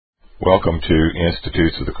Welcome to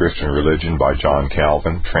Institutes of the Christian Religion by John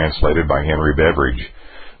Calvin, translated by Henry Beveridge.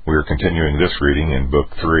 We are continuing this reading in Book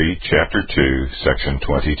 3, Chapter 2, Section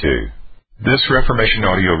 22. This Reformation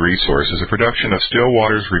audio resource is a production of Still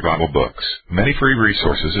Waters Revival Books. Many free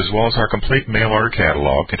resources, as well as our complete mail order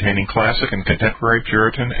catalog containing classic and contemporary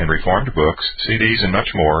Puritan and Reformed books, CDs, and much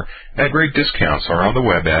more, at great discounts, are on the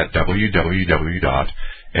web at www.swrb.com.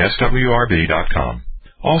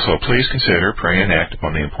 Also, please consider, pray, and act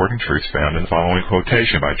upon the important truths found in the following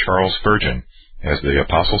quotation by Charles Spurgeon. As the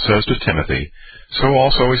Apostle says to Timothy, so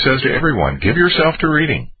also he says to everyone, give yourself to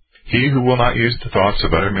reading. He who will not use the thoughts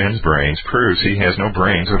of other men's brains proves he has no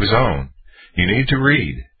brains of his own. You need to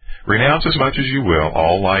read. Renounce as much as you will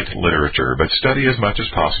all light literature, but study as much as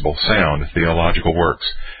possible sound theological works,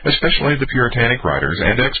 especially the Puritanic writers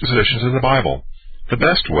and expositions of the Bible. The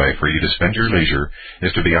best way for you to spend your leisure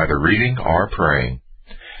is to be either reading or praying.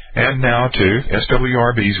 And now to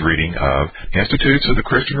SWRB's reading of Institutes of the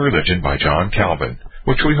Christian Religion by John Calvin,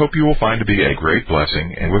 which we hope you will find to be a great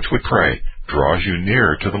blessing, and which we pray draws you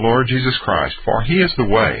nearer to the Lord Jesus Christ, for he is the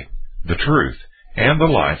way, the truth, and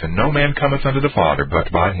the life, and no man cometh unto the Father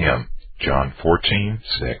but by him. John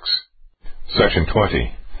 14:6. Section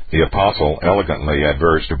 20. The Apostle elegantly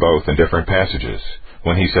adverts to both in different passages.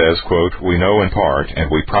 When he says, quote, we know in part,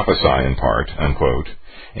 and we prophesy in part, unquote,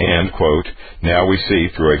 and, quote, now we see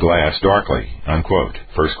through a glass darkly, unquote,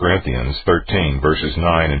 1 Corinthians 13, verses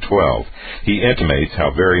 9 and 12, he intimates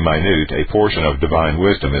how very minute a portion of divine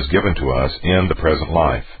wisdom is given to us in the present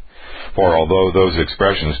life. For although those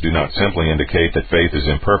expressions do not simply indicate that faith is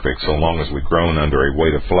imperfect so long as we groan under a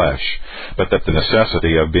weight of flesh, but that the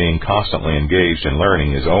necessity of being constantly engaged in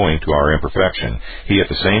learning is owing to our imperfection, he at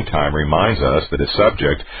the same time reminds us that a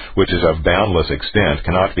subject which is of boundless extent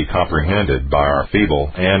cannot be comprehended by our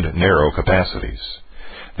feeble and narrow capacities.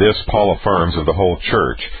 This Paul affirms of the whole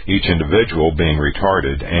church, each individual being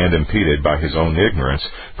retarded and impeded by his own ignorance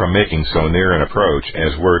from making so near an approach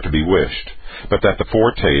as were to be wished, but that the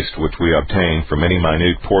foretaste which we obtain from any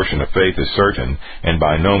minute portion of faith is certain, and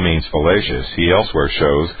by no means fallacious, he elsewhere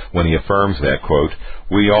shows when he affirms that, quote,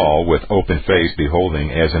 we all, with open face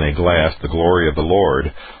beholding as in a glass the glory of the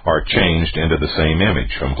Lord, are changed into the same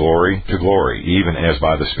image, from glory to glory, even as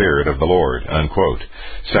by the Spirit of the Lord, unquote,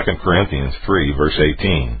 2 Corinthians 3, verse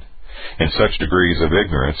 18. In such degrees of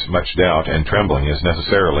ignorance, much doubt and trembling is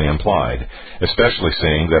necessarily implied, especially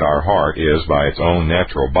seeing that our heart is, by its own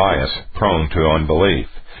natural bias, prone to unbelief.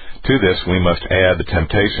 To this we must add the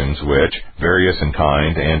temptations which, various in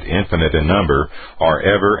kind and infinite in number, are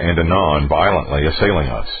ever and anon violently assailing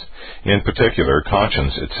us. In particular,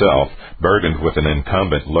 conscience itself, burdened with an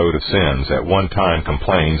incumbent load of sins, at one time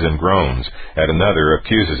complains and groans, at another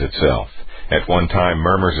accuses itself. At one time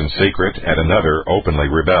murmurs in secret, at another openly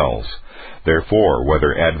rebels. Therefore,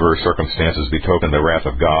 whether adverse circumstances betoken the wrath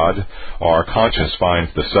of God, or conscience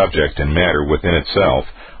finds the subject and matter within itself,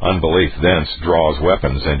 unbelief thence draws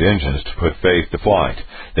weapons and engines to put faith to flight,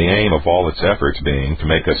 the aim of all its efforts being to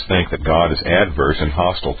make us think that God is adverse and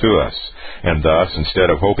hostile to us, and thus, instead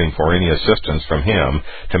of hoping for any assistance from him,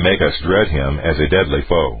 to make us dread him as a deadly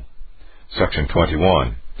foe. Section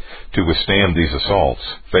 21. To withstand these assaults,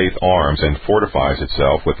 faith arms and fortifies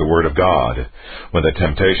itself with the Word of God. When the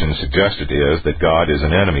temptation suggested is that God is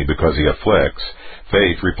an enemy because he afflicts,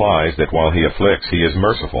 faith replies that while he afflicts, he is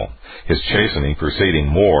merciful, his chastening proceeding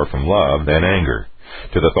more from love than anger.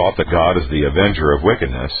 To the thought that God is the avenger of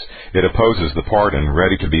wickedness, it opposes the pardon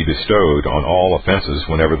ready to be bestowed on all offenses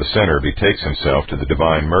whenever the sinner betakes himself to the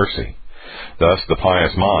divine mercy. Thus the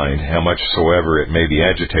pious mind, how much soever it may be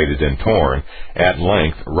agitated and torn, at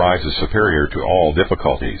length rises superior to all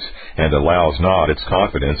difficulties, and allows not its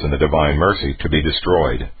confidence in the divine mercy to be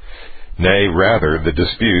destroyed. Nay, rather, the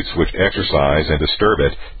disputes which exercise and disturb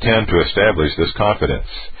it tend to establish this confidence.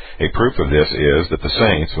 A proof of this is that the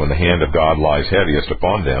saints, when the hand of God lies heaviest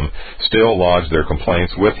upon them, still lodge their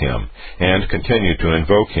complaints with him, and continue to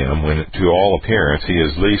invoke him when to all appearance he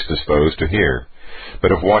is least disposed to hear.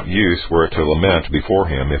 But of what use were it to lament before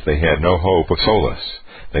him if they had no hope of solace?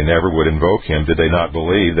 They never would invoke him did they not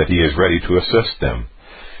believe that he is ready to assist them.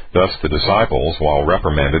 Thus the disciples, while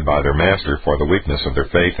reprimanded by their master for the weakness of their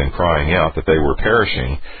faith and crying out that they were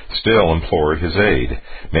perishing, still implored his aid.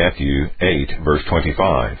 Matthew 8, verse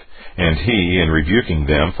 25. And he, in rebuking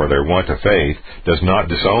them for their want of faith, does not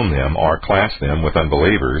disown them or class them with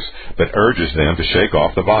unbelievers, but urges them to shake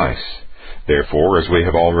off the vice. Therefore, as we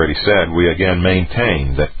have already said, we again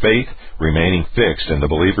maintain that faith, remaining fixed in the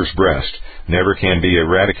believer's breast, never can be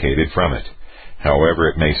eradicated from it. However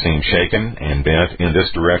it may seem shaken and bent in this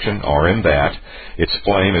direction or in that, its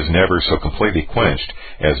flame is never so completely quenched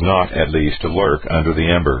as not at least to lurk under the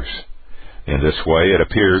embers. In this way it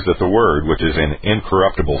appears that the Word, which is an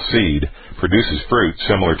incorruptible seed, produces fruit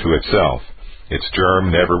similar to itself. Its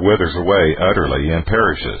germ never withers away utterly and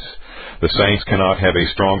perishes. The saints cannot have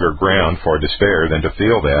a stronger ground for despair than to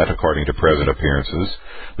feel that, according to present appearances,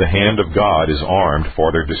 the hand of God is armed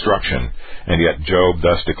for their destruction, and yet Job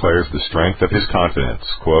thus declares the strength of his confidence,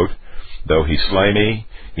 quote, "Though he slay me,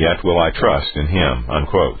 yet will I trust in him,"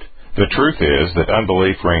 unquote. The truth is that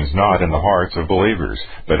unbelief reigns not in the hearts of believers,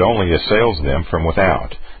 but only assails them from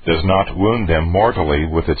without, does not wound them mortally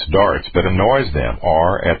with its darts, but annoys them,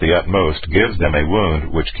 or, at the utmost, gives them a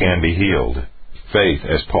wound which can be healed. Faith,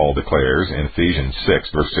 as Paul declares in Ephesians 6,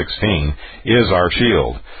 verse 16, is our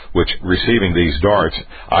shield, which, receiving these darts,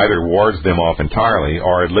 either wards them off entirely,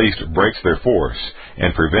 or at least breaks their force,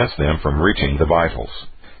 and prevents them from reaching the vitals.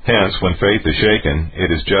 Hence, when faith is shaken,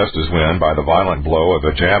 it is just as when, by the violent blow of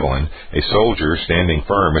a javelin, a soldier standing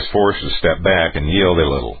firm is forced to step back and yield a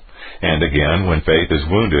little. And again, when faith is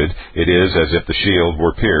wounded, it is as if the shield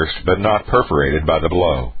were pierced, but not perforated by the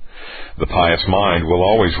blow. The pious mind will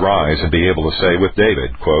always rise and be able to say with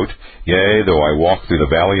David, quote, "Yea, though I walk through the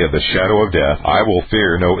valley of the shadow of death, I will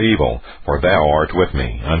fear no evil, for thou art with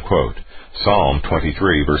me," unquote. Psalm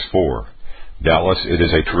 23, verse 4. Doubtless it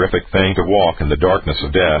is a terrific thing to walk in the darkness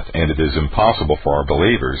of death, and it is impossible for our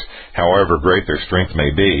believers, however great their strength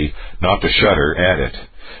may be, not to shudder at it.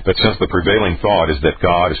 But since the prevailing thought is that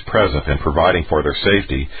God is present and providing for their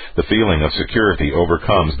safety, the feeling of security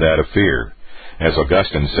overcomes that of fear. As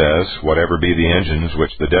Augustine says, whatever be the engines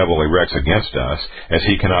which the devil erects against us, as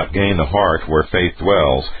he cannot gain the heart where faith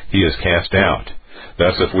dwells, he is cast out.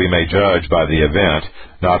 Thus, if we may judge by the event,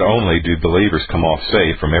 not only do believers come off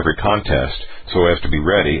safe from every contest, so as to be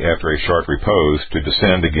ready, after a short repose, to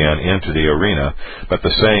descend again into the arena, but the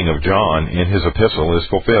saying of John in his epistle is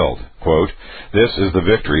fulfilled, quote, "This is the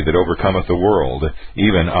victory that overcometh the world,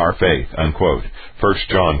 even our faith," unquote. 1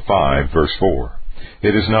 John 5, verse 4.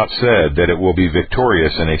 It is not said that it will be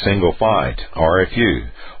victorious in a single fight, or a few,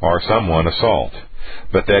 or some one assault,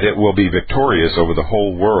 but that it will be victorious over the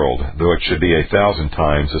whole world, though it should be 1,000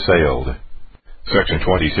 times assailed. Section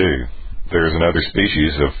 22. There is another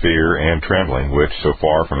species of fear and trembling which, so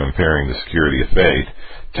far from impairing the security of faith,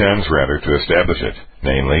 tends rather to establish it,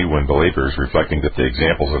 namely, when believers, reflecting that the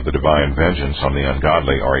examples of the divine vengeance on the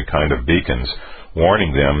ungodly are a kind of beacons,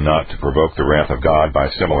 warning them not to provoke the wrath of God by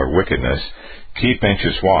similar wickedness, keep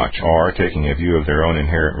anxious watch, or, taking a view of their own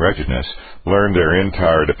inherent wretchedness, learn their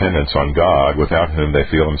entire dependence on God, without whom they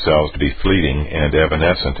feel themselves to be fleeting and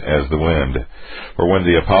evanescent as the wind. For when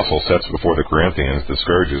the apostle sets before the Corinthians the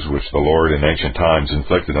scourges which the Lord in ancient times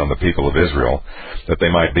inflicted on the people of Israel, that they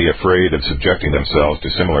might be afraid of subjecting themselves to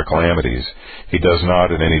similar calamities, he does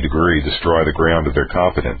not in any degree destroy the ground of their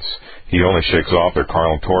confidence. He only shakes off their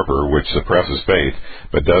carnal torpor, which suppresses faith,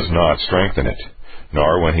 but does not strengthen it.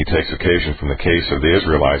 Nor, when he takes occasion from the case of the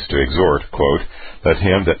Israelites to exhort, quote, "Let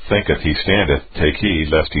him that thinketh he standeth take heed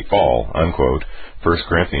lest he fall," unquote, 1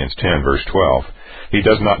 Corinthians 10, verse 12, he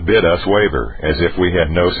does not bid us waver, as if we had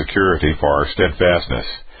no security for our steadfastness.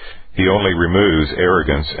 He only removes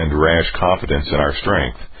arrogance and rash confidence in our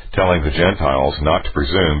strength, telling the Gentiles not to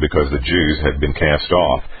presume because the Jews had been cast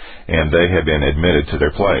off, and they had been admitted to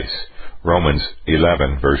their place. Romans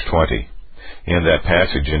 11, verse 20. In that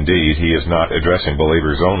passage, indeed, he is not addressing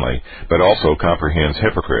believers only, but also comprehends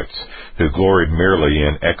hypocrites, who gloried merely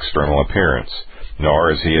in external appearance.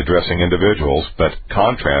 Nor is he addressing individuals, but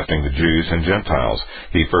contrasting the Jews and Gentiles,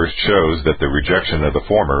 he first shows that the rejection of the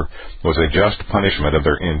former was a just punishment of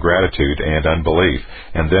their ingratitude and unbelief,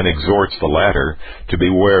 and then exhorts the latter to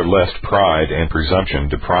beware lest pride and presumption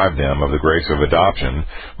deprive them of the grace of adoption,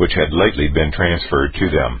 which had lately been transferred to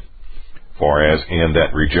them. For as in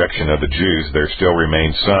that rejection of the Jews there still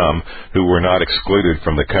remained some who were not excluded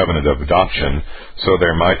from the covenant of adoption, so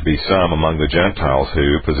there might be some among the Gentiles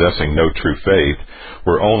who, possessing no true faith,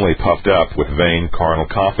 were only puffed up with vain carnal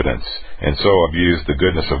confidence, and so abused the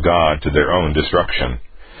goodness of God to their own destruction.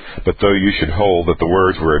 But though you should hold that the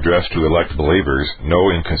words were addressed to elect believers, no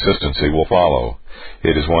inconsistency will follow.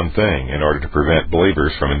 It is one thing, in order to prevent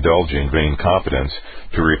believers from indulging vain confidence,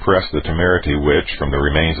 to repress the temerity which, from the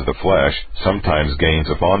remains of the flesh, sometimes gains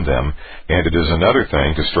upon them, and it is another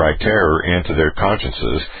thing to strike terror into their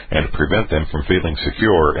consciences, and prevent them from feeling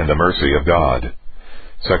secure in the mercy of God.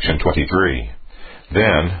 Section 23.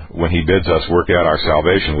 Then, when he bids us work out our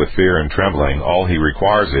salvation with fear and trembling, all he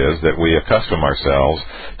requires is that we accustom ourselves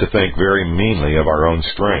to think very meanly of our own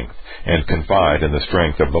strength, and confide in the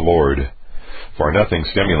strength of the Lord. For nothing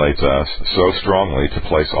stimulates us so strongly to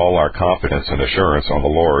place all our confidence and assurance on the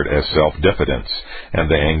Lord as self-diffidence and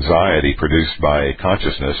the anxiety produced by a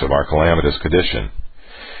consciousness of our calamitous condition.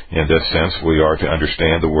 In this sense, we are to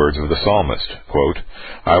understand the words of the psalmist, quote,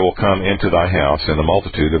 I will come into thy house in the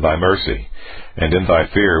multitude of thy mercy, and in thy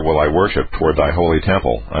fear will I worship toward thy holy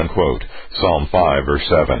temple, unquote. Psalm 5, verse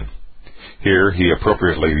 7. Here he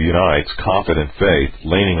appropriately unites confident faith,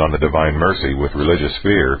 leaning on the divine mercy, with religious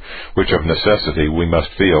fear, which of necessity we must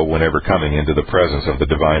feel whenever coming into the presence of the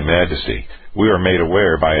divine majesty. We are made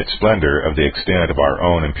aware by its splendor of the extent of our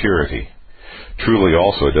own impurity. Truly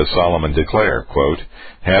also does Solomon declare, quote,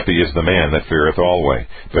 Happy is the man that feareth always,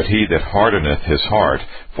 but he that hardeneth his heart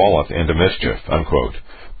falleth into mischief, unquote.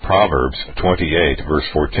 Proverbs 28, verse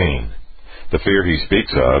 14. The fear he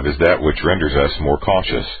speaks of is that which renders us more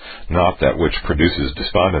cautious, not that which produces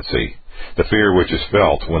despondency. The fear which is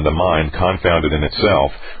felt when the mind, confounded in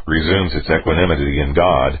itself, resumes its equanimity in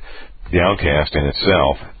God, downcast in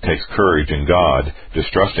itself, takes courage in God,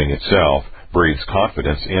 distrusting itself, breeds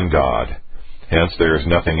confidence in God. Hence there is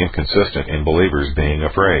nothing inconsistent in believers being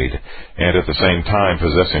afraid, and at the same time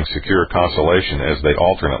possessing secure consolation as they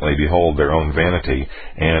alternately behold their own vanity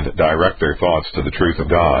and direct their thoughts to the truth of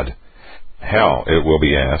God. How, it will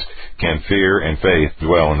be asked, can fear and faith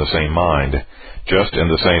dwell in the same mind? Just in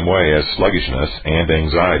the same way as sluggishness and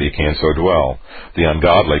anxiety can so dwell. The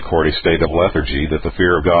ungodly court a state of lethargy that the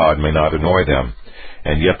fear of God may not annoy them,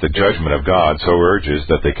 and yet the judgment of God so urges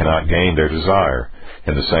that they cannot gain their desire.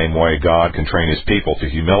 In the same way, God can train his people to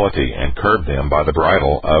humility and curb them by the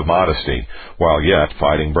bridle of modesty, while yet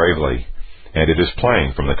fighting bravely. And it is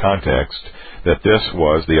plain from the context that this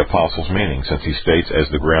was the apostle's meaning, since he states as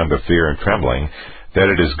the ground of fear and trembling, that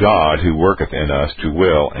it is God who worketh in us to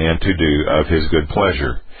will and to do of his good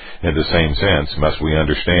pleasure. In the same sense must we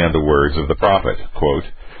understand the words of the prophet, quote,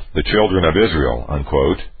 The children of Israel,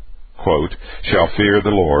 unquote, quote, shall fear the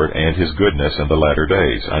Lord and his goodness in the latter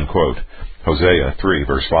days, unquote. Hosea 3,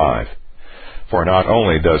 verse 5. For not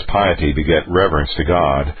only does piety beget reverence to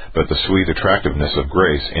God, but the sweet attractiveness of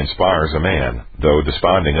grace inspires a man, though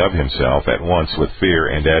desponding of himself at once with fear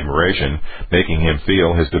and admiration, making him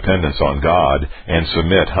feel his dependence on God and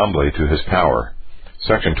submit humbly to his power.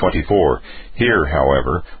 Section 24. Here,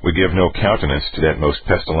 however, we give no countenance to that most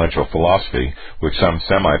pestilential philosophy which some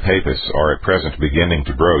semi-papists are at present beginning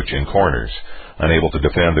to broach in corners. Unable to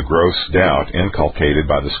defend the gross doubt inculcated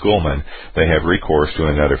by the schoolmen, they have recourse to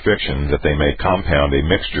another fiction that they may compound a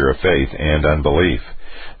mixture of faith and unbelief.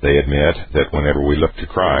 They admit that whenever we look to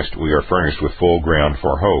Christ, we are furnished with full ground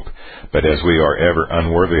for hope, but as we are ever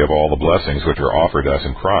unworthy of all the blessings which are offered us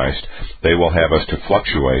in Christ, they will have us to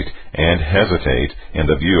fluctuate and hesitate in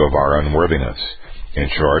the view of our unworthiness. In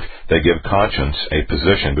short, they give conscience a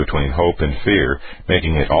position between hope and fear,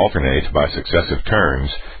 making it alternate by successive turns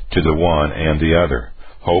to the one and the other.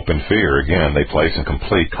 Hope and fear, again, they place in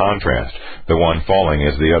complete contrast, the one falling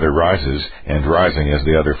as the other rises, and rising as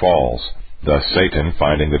the other falls. Thus Satan,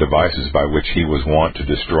 finding the devices by which he was wont to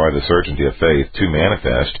destroy the certainty of faith too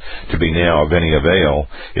manifest to be now of any avail,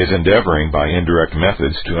 is endeavoring by indirect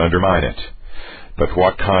methods to undermine it. But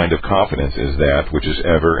what kind of confidence is that which is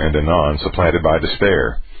ever and anon supplanted by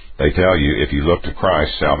despair? They tell you, if you look to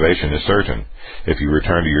Christ, salvation is certain. If you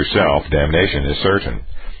return to yourself, damnation is certain.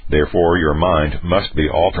 Therefore your mind must be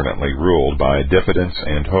alternately ruled by diffidence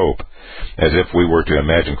and hope, as if we were to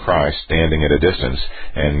imagine Christ standing at a distance,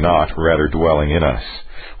 and not rather dwelling in us.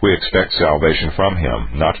 We expect salvation from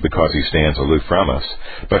him, not because he stands aloof from us,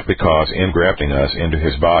 but because, engrafting us into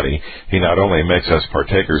his body, he not only makes us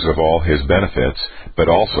partakers of all his benefits, but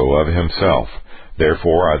also of himself.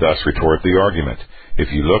 Therefore I thus retort the argument.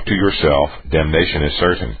 If you look to yourself, damnation is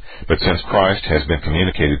certain. But since Christ has been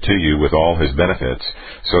communicated to you with all his benefits,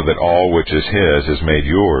 so that all which is his is made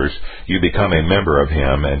yours, you become a member of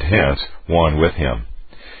him, and hence one with him.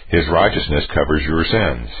 His righteousness covers your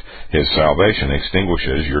sins. His salvation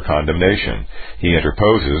extinguishes your condemnation. He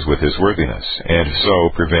interposes with his worthiness, and so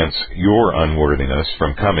prevents your unworthiness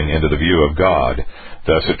from coming into the view of God.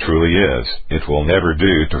 Thus it truly is. It will never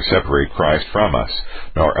do to separate Christ from us,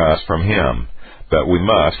 nor us from him. But we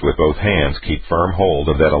must, with both hands, keep firm hold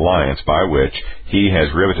of that alliance by which he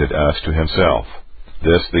has riveted us to himself.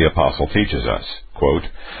 This the apostle teaches us, quote,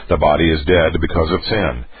 The body is dead because of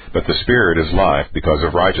sin, but the spirit is life because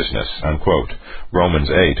of righteousness, unquote. Romans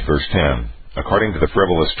 8, verse 10. According to the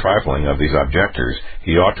frivolous trifling of these objectors,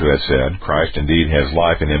 he ought to have said, Christ indeed has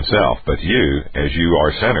life in himself, but you, as you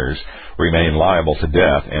are sinners, remain liable to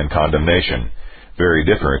death and condemnation. Very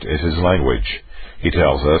different is his language. He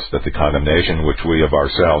tells us that the condemnation which we of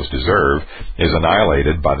ourselves deserve is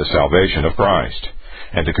annihilated by the salvation of Christ.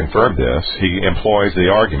 And to confirm this, he employs the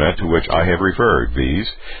argument to which I have referred, viz.,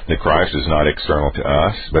 that Christ is not external to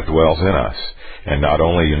us, but dwells in us, and not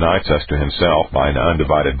only unites us to himself by an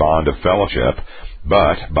undivided bond of fellowship,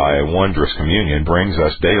 but by a wondrous communion brings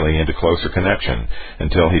us daily into closer connection,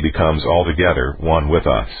 until he becomes altogether one with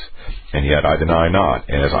us. And yet I deny not,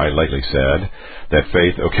 as I lately said, that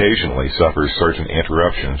faith occasionally suffers certain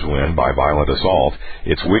interruptions when, by violent assault,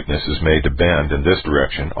 its weakness is made to bend in this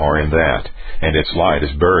direction or in that, and its light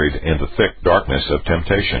is buried in the thick darkness of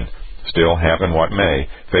temptation. Still, happen what may,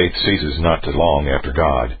 faith ceases not to long after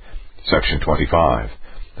God. Section 25.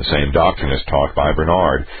 The same doctrine is taught by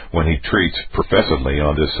Bernard when he treats professedly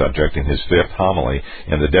on this subject in his 5th homily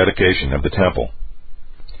in the dedication of the temple.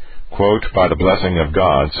 Quote, by the blessing of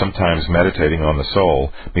God, sometimes meditating on the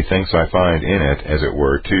soul, methinks I find in it, as it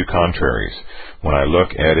were, two contraries. When I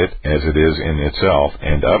look at it as it is in itself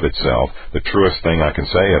and of itself, the truest thing I can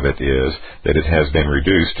say of it is that it has been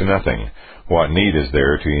reduced to nothing. What need is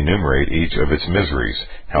there to enumerate each of its miseries?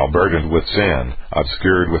 How burdened with sin,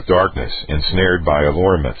 obscured with darkness, ensnared by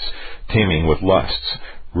allurements, teeming with lusts,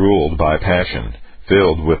 ruled by passion,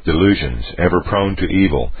 filled with delusions, ever prone to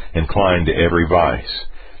evil, inclined to every vice.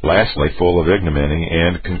 Lastly, full of ignominy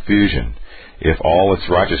and confusion. If all its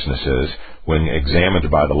righteousnesses, when examined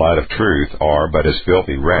by the light of truth, are but as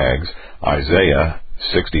filthy rags, Isaiah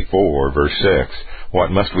 64, verse 6, what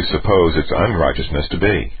must we suppose its unrighteousness to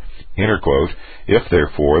be? Inner quote, if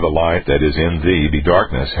therefore the light that is in thee be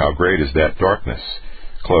darkness, how great is that darkness?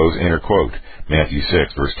 Close inner quote, Matthew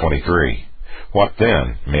 6, verse 23. What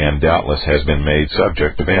then? Man doubtless has been made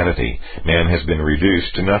subject to vanity. Man has been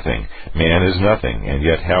reduced to nothing. Man is nothing, and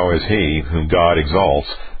yet how is he whom God exalts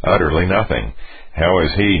utterly nothing? How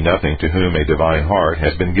is he nothing to whom a divine heart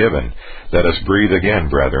has been given? Let us breathe again,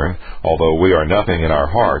 brethren. Although we are nothing in our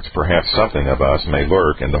hearts, perhaps something of us may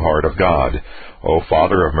lurk in the heart of God. O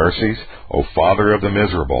Father of mercies, O Father of the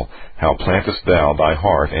miserable, how plantest thou thy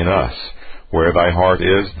heart in us? Where thy heart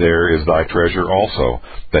is, there is thy treasure also.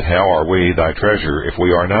 But how are we thy treasure if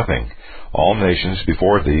we are nothing? All nations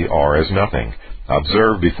before thee are as nothing.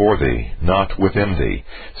 Observe before thee, not within thee.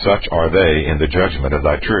 Such are they in the judgment of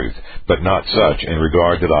thy truth, but not such in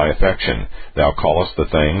regard to thy affection. Thou callest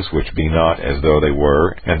the things which be not as though they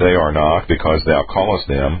were, and they are not, because thou callest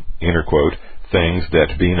them, inner quote, things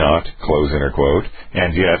that be not, close inner quote,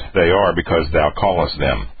 and yet they are because thou callest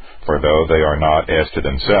them. For though they are not as to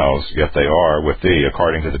themselves, yet they are with thee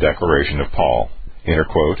according to the declaration of Paul. Inner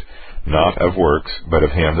quote, not of works, but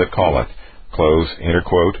of him that calleth. Close inner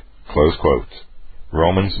quote, close quotes.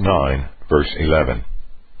 Romans 9, verse 11.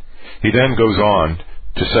 He then goes on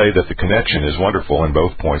to say that the connection is wonderful in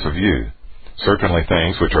both points of view. Certainly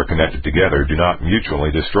things which are connected together do not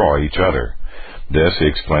mutually destroy each other. This he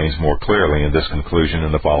explains more clearly in this conclusion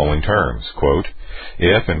in the following terms, quote,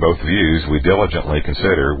 if in both views we diligently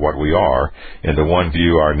consider what we are, in the one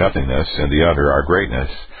view our nothingness, in the other our greatness,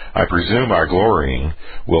 I presume our glorying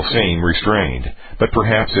will seem restrained, but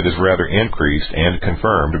perhaps it is rather increased and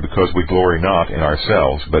confirmed because we glory not in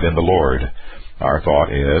ourselves, but in the Lord. Our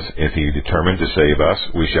thought is, if he determined to save us,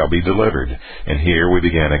 we shall be delivered, and here we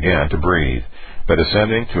begin again to breathe. But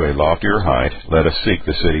ascending to a loftier height, let us seek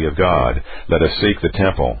the city of God. Let us seek the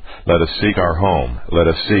temple. Let us seek our home. Let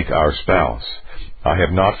us seek our spouse. I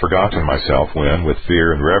have not forgotten myself when, with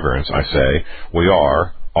fear and reverence, I say, we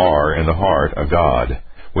are in the heart of God.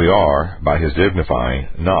 We are, by his dignifying,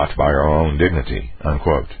 not by our own dignity.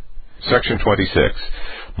 Unquote. Section 26.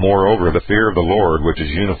 Moreover, the fear of the Lord, which is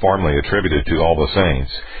uniformly attributed to all the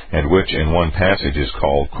saints, and which in one passage is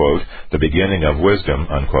called, quote, the beginning of wisdom,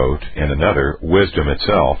 unquote, in another, wisdom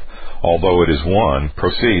itself, although it is one,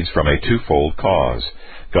 proceeds from a twofold cause.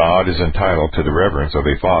 God is entitled to the reverence of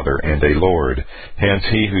a Father and a Lord. Hence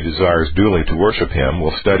he who desires duly to worship him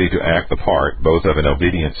will study to act the part both of an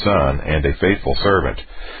obedient son and a faithful servant.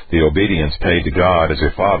 The obedience paid to God as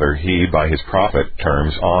a father he by his prophet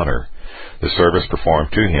terms honor. The service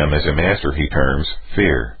performed to him as a master he terms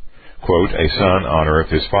fear. Quote, a son honoreth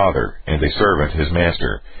his father, and a servant his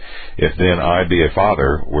master. If then I be a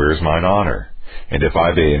father, where is mine honor? And if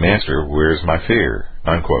I be a master, where is my fear?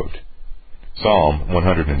 Unquote. Psalm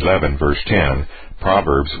 111, verse 10,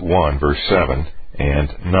 Proverbs 1, verse 7, and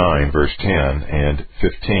 9, verse 10, and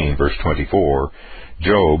 15, verse 24,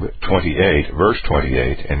 Job 28, verse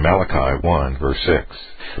 28, and Malachi 1, verse 6.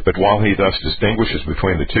 But while he thus distinguishes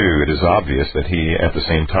between the two, it is obvious that he at the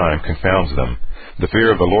same time confounds them. The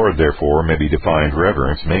fear of the Lord, therefore, may be defined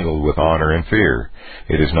reverence mingled with honor and fear.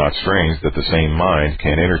 It is not strange that the same mind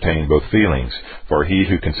can entertain both feelings, for he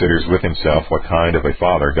who considers with himself what kind of a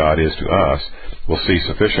Father God is to us will see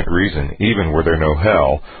sufficient reason, even were there no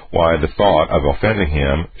hell, why the thought of offending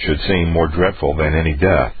him should seem more dreadful than any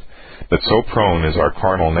death. But so prone is our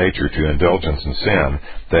carnal nature to indulgence in sin,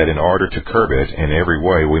 that in order to curb it in every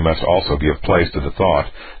way we must also give place to the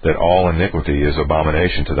thought that all iniquity is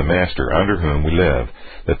abomination to the Master under whom we live,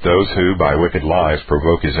 that those who by wicked lies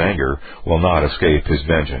provoke his anger will not escape his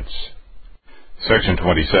vengeance. Section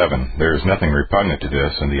 27. There is nothing repugnant to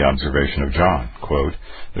this in the observation of John. Quote,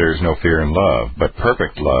 there is no fear in love, but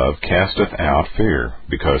perfect love casteth out fear,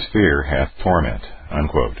 because fear hath torment.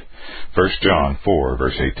 Unquote. 1 John 4,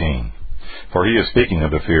 verse 18. For he is speaking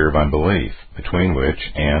of the fear of unbelief, between which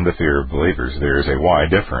and the fear of believers there is a wide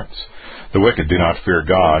difference. The wicked do not fear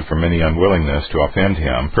God from any unwillingness to offend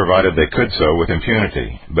him, provided they could so with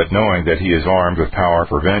impunity. But knowing that he is armed with power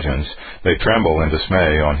for vengeance, they tremble in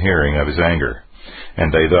dismay on hearing of his anger.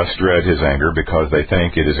 And they thus dread his anger because they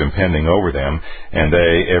think it is impending over them, and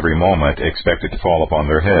they every moment expect it to fall upon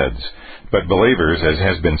their heads. But believers, as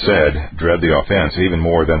has been said, dread the offense even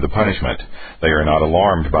more than the punishment. They are not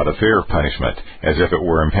alarmed by the fear of punishment, as if it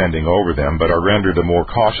were impending over them, but are rendered the more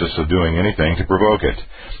cautious of doing anything to provoke it.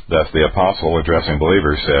 Thus the apostle, addressing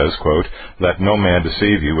believers, says, quote, let no man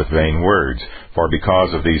deceive you with vain words, for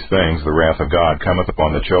because of these things the wrath of God cometh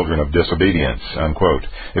upon the children of disobedience. Unquote.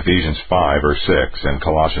 Ephesians 5, verse 6, and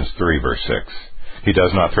Colossians 3, verse 6. He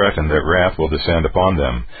does not threaten that wrath will descend upon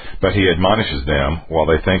them, but he admonishes them, while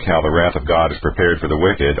they think how the wrath of God is prepared for the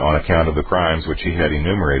wicked on account of the crimes which he had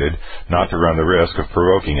enumerated, not to run the risk of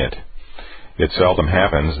provoking it. It seldom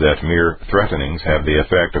happens that mere threatenings have the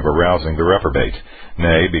effect of arousing the reprobate.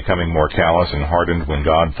 Nay, becoming more callous and hardened when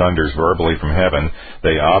God thunders verbally from heaven,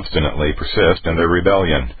 they obstinately persist in their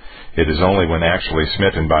rebellion. It is only when actually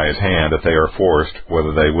smitten by his hand that they are forced,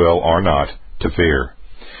 whether they will or not, to fear.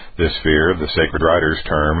 This fear the sacred writers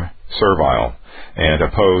term servile, and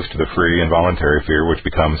opposed to the free and voluntary fear which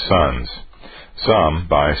becomes sons. Some,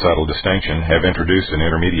 by subtle distinction, have introduced an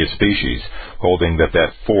intermediate species, holding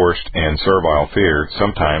that forced and servile fear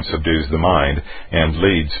sometimes subdues the mind and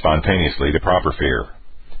leads spontaneously to proper fear.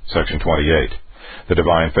 Section 28. The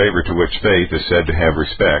divine favor to which faith is said to have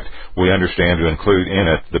respect, we understand to include in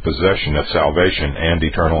it the possession of salvation and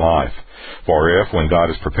eternal life. For if, when God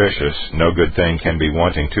is propitious, no good thing can be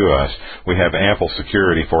wanting to us, we have ample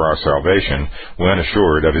security for our salvation, when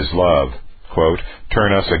assured of his love. Quote,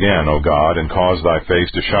 turn us again, O God, and cause thy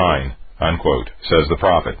face to shine, unquote, says the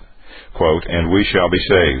prophet. Quote, and we shall be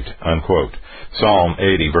saved, unquote. Psalm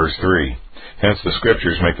 80, verse 3. Hence the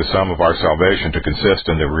Scriptures make the sum of our salvation to consist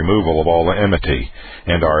in the removal of all enmity,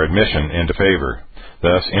 and our admission into favor,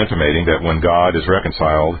 thus intimating that when God is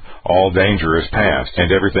reconciled, all danger is past,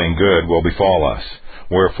 and everything good will befall us.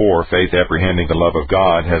 Wherefore, faith apprehending the love of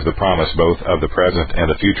God has the promise both of the present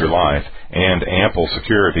and the future life, and ample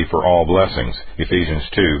security for all blessings. Ephesians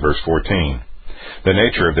 2, verse 14. The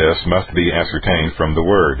nature of this must be ascertained from the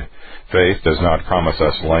Word. Faith does not promise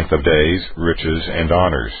us length of days, riches, and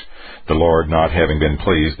honors, the Lord not having been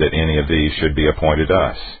pleased that any of these should be appointed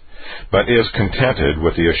us, but is contented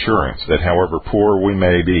with the assurance that however poor we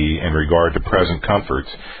may be in regard to present comforts,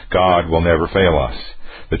 God will never fail us.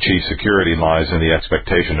 The chief security lies in the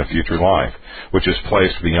expectation of future life, which is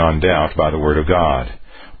placed beyond doubt by the Word of God.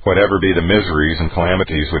 Whatever be the miseries and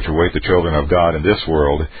calamities which await the children of God in this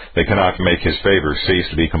world, they cannot make his favor cease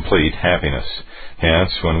to be complete happiness.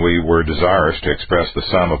 Hence, when we were desirous to express the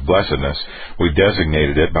sum of blessedness, we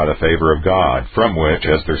designated it by the favor of God, from which,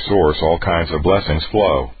 as their source, all kinds of blessings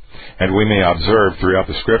flow. And we may observe throughout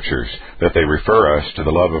the Scriptures that they refer us to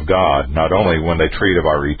the love of God, not only when they treat of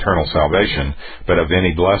our eternal salvation, but of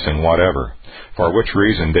any blessing whatever. For which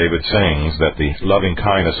reason David sings that the loving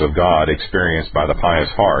kindness of God experienced by the pious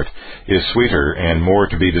heart is sweeter and more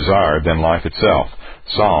to be desired than life itself.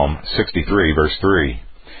 Psalm 63, verse 3.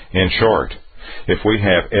 In short, if we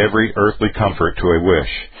have every earthly comfort to a wish,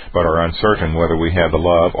 but are uncertain whether we have the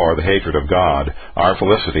love or the hatred of God, our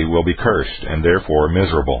felicity will be cursed, and therefore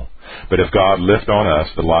miserable. But if God lift on us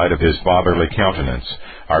the light of his fatherly countenance,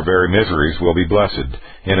 our very miseries will be blessed,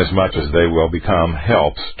 inasmuch as they will become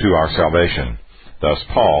helps to our salvation. Thus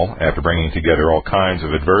Paul, after bringing together all kinds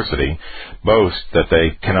of adversity, boasts that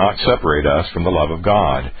they cannot separate us from the love of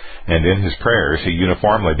God, and in his prayers he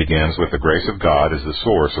uniformly begins with the grace of God as the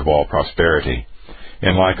source of all prosperity.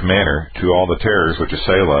 In like manner, to all the terrors which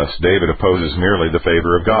assail us, David opposes merely the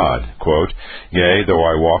favor of God. Quote, "Yea, though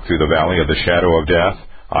I walk through the valley of the shadow of death,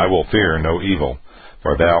 I will fear no evil,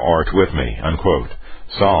 for thou art with me." Unquote.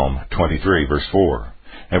 Psalm 23, verse 4.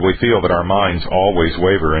 And we feel that our minds always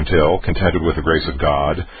waver until, contented with the grace of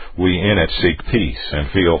God, we in it seek peace and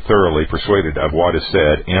feel thoroughly persuaded of what is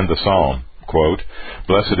said in the psalm. Quote,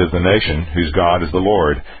 "Blessed is the nation whose God is the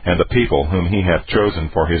Lord, and the people whom he hath chosen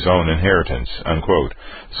for his own inheritance." Unquote.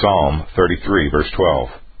 Psalm 33, verse 12.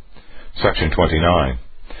 Section 29.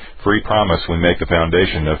 Free promise we make the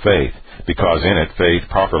foundation of faith, because in it faith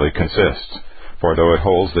properly consists. For though it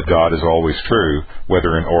holds that God is always true,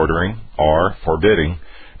 whether in ordering or forbidding,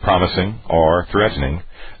 promising or threatening,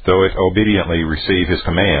 though it obediently receive his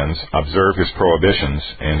commands, observe his prohibitions,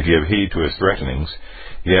 and give heed to his threatenings,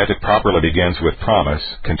 yet it properly begins with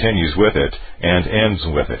promise, continues with it, and ends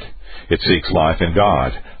with it. It seeks life in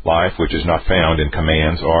God, life which is not found in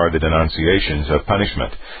commands or the denunciations of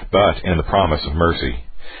punishment, but in the promise of mercy.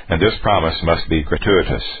 And this promise must be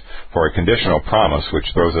gratuitous, for a conditional promise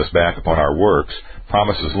which throws us back upon our works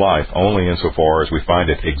promises life only insofar as we find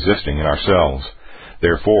it existing in ourselves.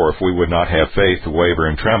 Therefore, if we would not have faith to waver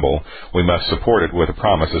and tremble, we must support it with a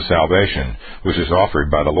promise of salvation, which is offered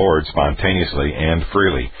by the Lord spontaneously and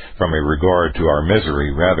freely, from a regard to our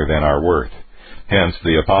misery rather than our worth. Hence,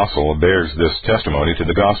 the apostle bears this testimony to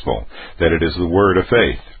the gospel, that it is the word of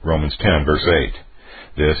faith, Romans 10, verse 8.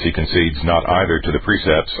 This he concedes not either to the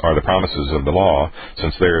precepts or the promises of the law,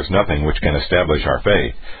 since there is nothing which can establish our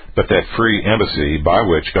faith, but that free embassy by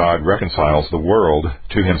which God reconciles the world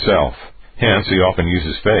to himself. Hence, he often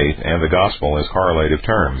uses faith and the gospel as correlative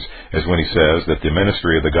terms, as when he says that the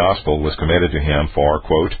ministry of the gospel was committed to him for,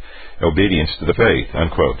 quote, "obedience to the faith,"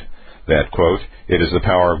 unquote. That, quote, "it is the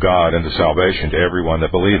power of God unto salvation to everyone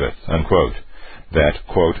that believeth," unquote. That,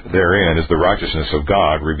 quote, "therein is the righteousness of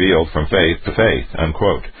God revealed from faith to faith,"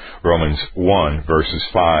 unquote. Romans 1, verses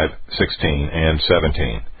 5, 16, and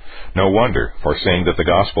 17. No wonder, for seeing that the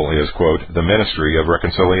gospel is, quote, "the ministry of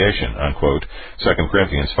reconciliation," unquote, 2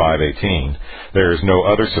 Corinthians 5:18, there is no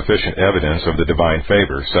other sufficient evidence of the divine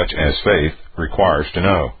favor such as faith requires to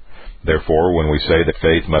know. Therefore, when we say that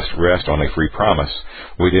faith must rest on a free promise,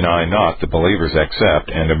 we deny not that believers accept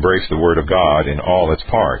and embrace the Word of God in all its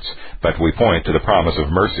parts, but we point to the promise of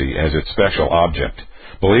mercy as its special object.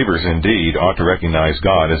 Believers indeed ought to recognize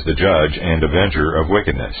God as the judge and avenger of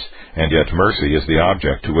wickedness, and yet mercy is the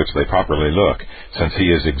object to which they properly look, since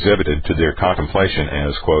he is exhibited to their contemplation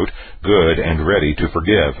as, quote, "good and ready to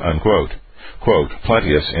forgive," unquote, quote,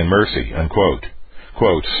 "plenteous in mercy," unquote,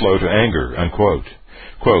 quote, "slow to anger," unquote,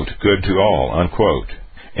 quote, "good to all," unquote,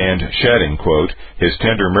 and shedding, quote, "his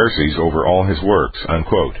tender mercies over all his works,"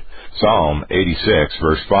 unquote. Psalm 86,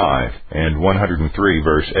 verse 5, and 103,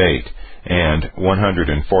 verse 8, and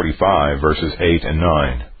 145, verses 8 and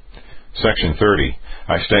 9. Section 30.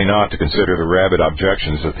 I stay not to consider the rabid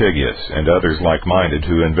objections of Pygius and others like-minded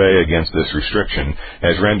who inveigh against this restriction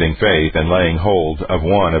as rending faith and laying hold of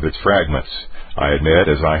one of its fragments. I admit,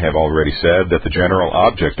 as I have already said, that the general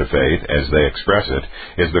object of faith, as they express it,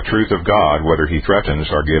 is the truth of God, whether he threatens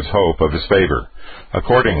or gives hope of his favor.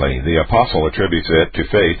 Accordingly, the apostle attributes it to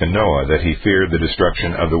faith in Noah that he feared the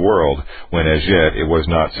destruction of the world when as yet it was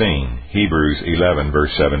not seen. Hebrews 11,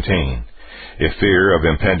 verse 17. If fear of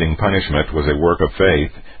impending punishment was a work of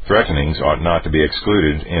faith, threatenings ought not to be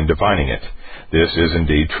excluded in defining it. This is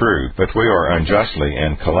indeed true, but we are unjustly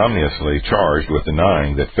and calumniously charged with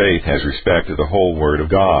denying that faith has respect to the whole Word of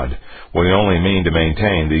God. We only mean to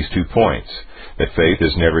maintain these 2 points, that faith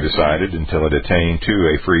is never decided until it attain to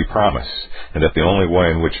a free promise, and that the only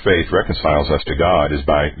way in which faith reconciles us to God is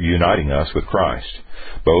by uniting us with Christ.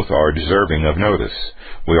 Both are deserving of notice.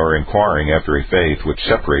 We are inquiring after a faith which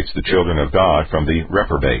separates the children of God from the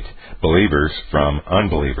reprobate, believers from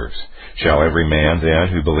unbelievers. Shall every man, then,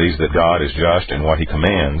 who believes that God is just in what he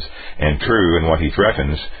commands, and true in what he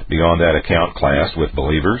threatens, be on that account classed with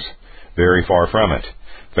believers? Very far from it.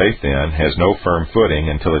 Faith, then, has no firm footing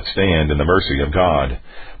until it stand in the mercy of God.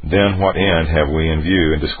 Then what end have we in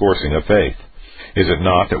view in discoursing of faith? Is it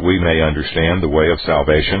not that we may understand the way of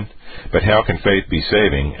salvation? But how can faith be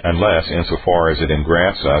saving unless insofar as it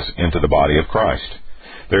engrafts us into the body of Christ?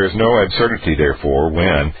 There is no absurdity, therefore,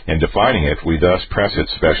 when, in defining it, we thus press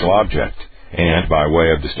its special object, and, by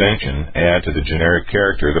way of distinction, add to the generic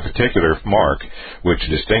character the particular mark which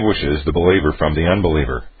distinguishes the believer from the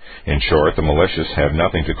unbeliever. In short, the malicious have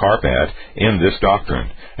nothing to carp at in this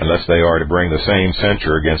doctrine, unless they are to bring the same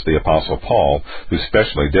censure against the Apostle Paul, who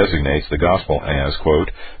specially designates the gospel as,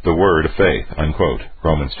 quote, "the word of faith," unquote,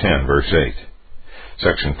 Romans 10, verse 8.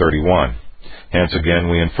 Section 31. Hence again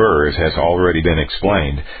we infer, as has already been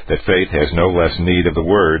explained, that faith has no less need of the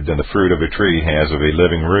Word than the fruit of a tree has of a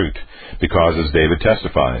living root, because, as David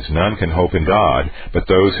testifies, none can hope in God but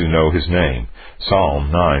those who know His name.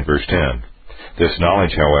 Psalm 9, verse 10. This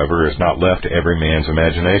knowledge, however, is not left to every man's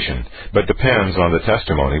imagination, but depends on the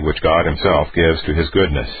testimony which God Himself gives to His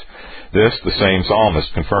goodness. This the same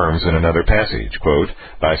psalmist confirms in another passage, quote,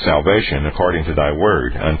 "Thy salvation according to thy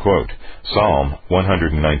word," unquote. Psalm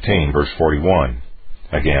 119, verse 41.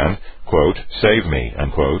 Again, quote, "Save me,"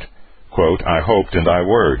 unquote. Quote, "I hoped in thy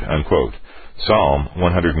word," unquote. Psalm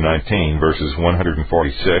 119, verses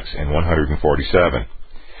 146 and 147.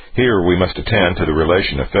 Here we must attend to the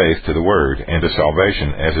relation of faith to the Word and to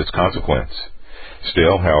salvation as its consequence.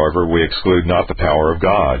 Still, however, we exclude not the power of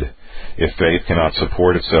God. If faith cannot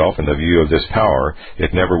support itself in the view of this power,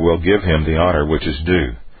 it never will give Him the honor which is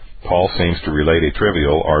due. Paul seems to relate a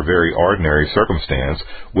trivial or very ordinary circumstance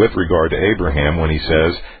with regard to Abraham when he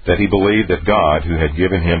says that he believed that God, who had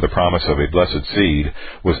given him the promise of a blessed seed,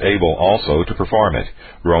 was able also to perform it.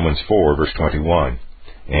 Romans 4, verse 21.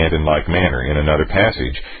 And in like manner, in another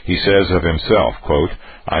passage, he says of himself, quote,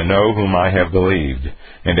 "I know whom I have believed,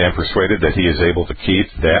 and am persuaded that he is able to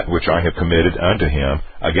keep that which I have committed unto him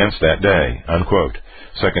against that day," unquote.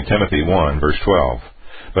 2 Timothy 1, verse 12.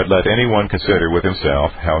 But let anyone consider with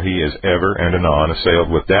himself how he is ever and anon assailed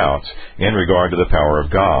with doubts in regard to the power of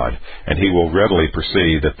God, and he will readily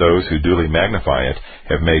perceive that those who duly magnify it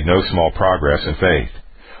have made no small progress in faith.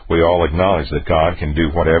 We all acknowledge that God can do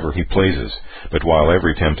whatever He pleases, but while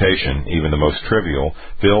every temptation, even the most trivial,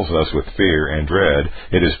 fills us with fear and dread,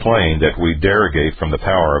 it is plain that we derogate from the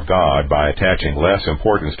power of God by attaching less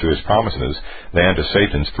importance to His promises than to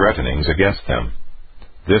Satan's threatenings against them.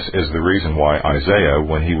 This is the reason why Isaiah,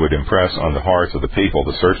 when he would impress on the hearts of the people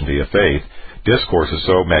the certainty of faith, discourses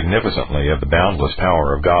so magnificently of the boundless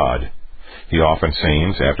power of God. He often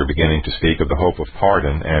seems, after beginning to speak of the hope of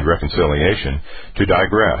pardon and reconciliation, to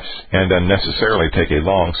digress, and unnecessarily take a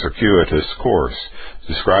long circuitous course,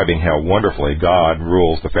 describing how wonderfully God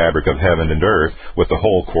rules the fabric of heaven and earth with the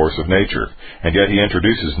whole course of nature, and yet he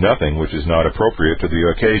introduces nothing which is not appropriate to the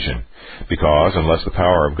occasion, because, unless the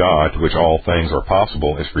power of God, to which all things are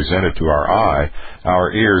possible, is presented to our eye,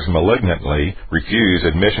 our ears malignantly refuse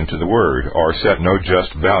admission to the Word, or set no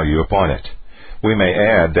just value upon it. We may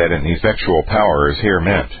add that an effectual power is here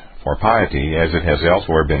meant, for piety, as it has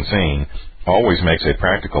elsewhere been seen, always makes a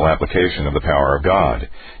practical application of the power of God,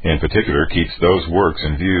 in particular keeps those works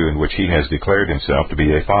in view in which He has declared Himself to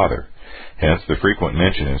be a Father. Hence the frequent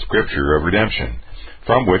mention in Scripture of redemption,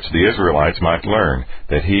 from which the Israelites might learn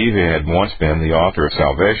that He who had once been the author of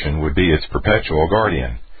salvation would be its perpetual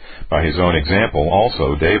guardian. By his own example,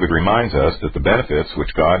 also, David reminds us that the benefits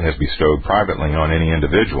which God has bestowed privately on any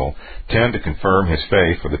individual tend to confirm his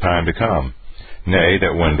faith for the time to come. Nay,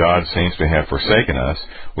 that when God seems to have forsaken us,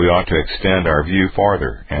 we ought to extend our view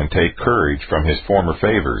farther, and take courage from His former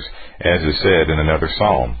favors, as is said in another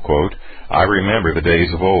psalm, quote, "I remember the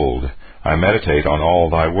days of old. I meditate on all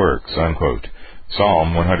thy works," unquote.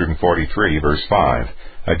 Psalm 143, verse 5.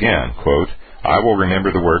 Again, quote, "I will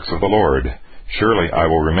remember the works of the Lord. Surely I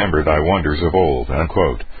will remember thy wonders of old,"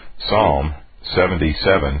 unquote. Psalm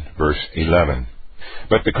 77, verse 11.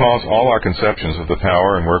 But because all our conceptions of the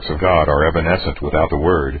power and works of God are evanescent without the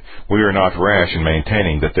Word, we are not rash in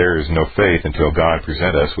maintaining that there is no faith until God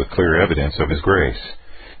present us with clear evidence of His grace.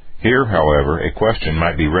 Here, however, a question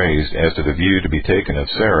might be raised as to the view to be taken of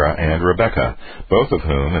Sarah and Rebekah, both of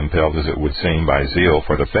whom, impelled as it would seem by zeal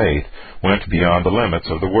for the faith, went beyond the limits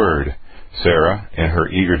of the Word. Sarah, in her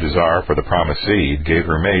eager desire for the promised seed, gave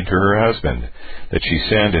her maid to her husband. That she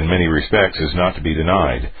sinned in many respects is not to be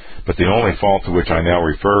denied, but the only fault to which I now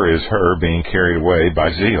refer is her being carried away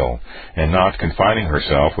by zeal, and not confining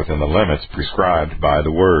herself within the limits prescribed by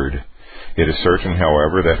the Word. It is certain,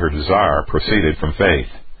 however, that her desire proceeded from faith.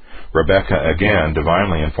 Rebekah, again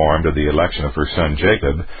divinely informed of the election of her son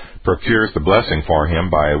Jacob, procures the blessing for him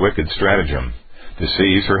by a wicked stratagem,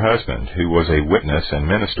 deceives her husband, who was a witness and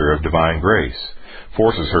minister of divine grace,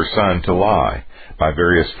 forces her son to lie, by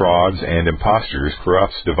various frauds and impostures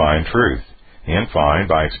corrupts divine truth, in fine,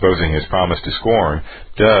 by exposing his promise to scorn,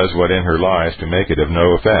 does what in her lies to make it of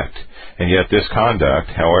no effect. And yet this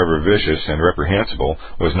conduct, however vicious and reprehensible,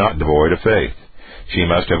 was not devoid of faith. She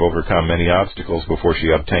must have overcome many obstacles before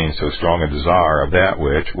she obtained so strong a desire of that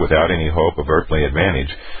which, without any hope of earthly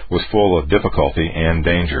advantage, was full of difficulty and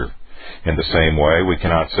danger. In the same way, we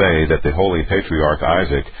cannot say that the holy patriarch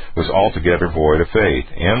Isaac was altogether void of faith,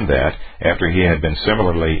 in that, after he had been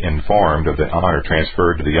similarly informed of the honor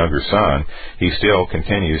transferred to the younger son, he still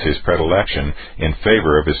continues his predilection in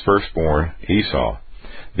favor of his firstborn Esau.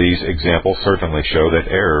 These examples certainly show that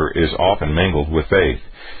error is often mingled with faith,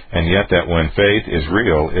 and yet that when faith is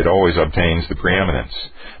real, it always obtains the preeminence.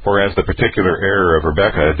 For as the particular error of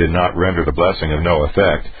Rebekah did not render the blessing of no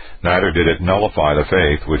effect, neither did it nullify the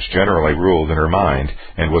faith which generally ruled in her mind,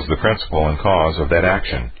 and was the principle and cause of that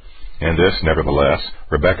action. In this, nevertheless,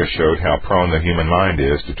 Rebekah showed how prone the human mind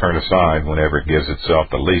is to turn aside whenever it gives itself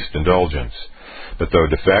the least indulgence. But though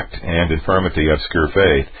defect and infirmity obscure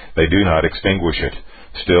faith, they do not extinguish it.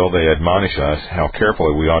 Still, they admonish us how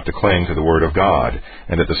carefully we ought to cling to the Word of God,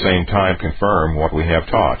 and at the same time confirm what we have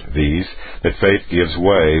taught, viz., that faith gives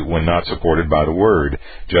way when not supported by the Word,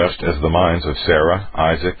 just as the minds of Sarah,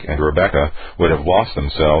 Isaac, and Rebekah would have lost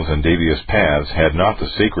themselves in devious paths had not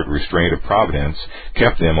the secret restraint of providence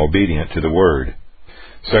kept them obedient to the Word.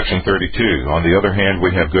 Section 32. On the other hand,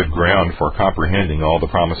 we have good ground for comprehending all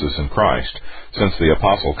the promises in Christ, since the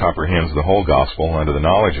Apostle comprehends the whole gospel under the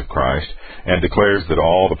knowledge of Christ, and declares that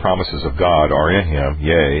all the promises of God are in him,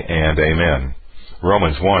 yea, and amen.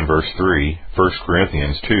 Romans 1, verse 3, 1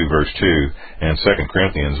 Corinthians 2, verse 2, and 2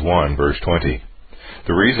 Corinthians 1, verse 20.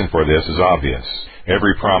 The reason for this is obvious.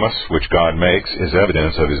 Every promise which God makes is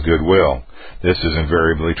evidence of his good will. This is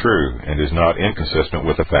invariably true, and is not inconsistent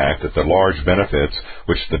with the fact that the large benefits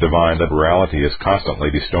which the divine liberality is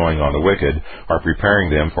constantly bestowing on the wicked are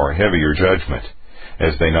preparing them for a heavier judgment.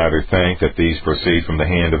 As they neither think that these proceed from the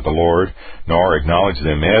hand of the Lord, nor acknowledge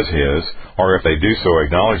them as his, or if they do so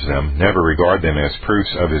acknowledge them, never regard them as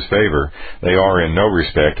proofs of his favor, they are in no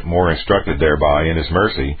respect more instructed thereby in his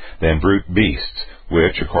mercy than brute beasts,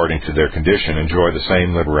 which, according to their condition, enjoy the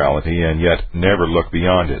same liberality, and yet never look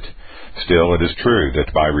beyond it. Still, it is true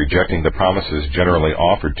that by rejecting the promises generally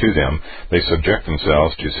offered to them, they subject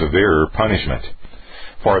themselves to severer punishment.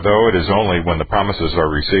 For though it is only when the promises are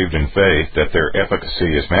received in faith that their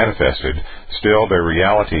efficacy is manifested, still their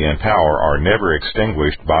reality and power are never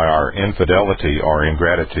extinguished by our infidelity or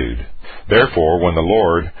ingratitude. Therefore, when the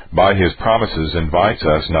Lord, by his promises, invites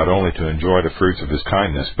us not only to enjoy the fruits of his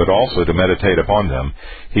kindness, but also to meditate upon them,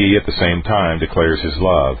 he at the same time declares his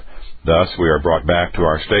love. Thus, we are brought back to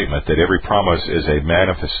our statement that every promise is a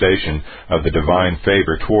manifestation of the divine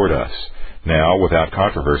favor toward us. Now, without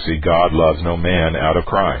controversy, God loves no man out of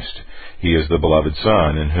Christ. He is the beloved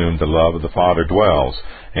Son, in whom the love of the Father dwells,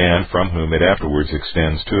 and from whom it afterwards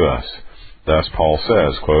extends to us. Thus Paul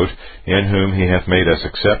says, quote, in whom he hath made us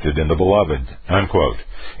accepted in the beloved, unquote.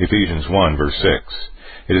 Ephesians 1, verse 6.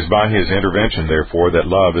 It is by his intervention, therefore, that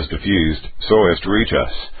love is diffused so as to reach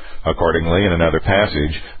us. Accordingly, in another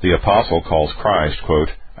passage, the Apostle calls Christ, quote,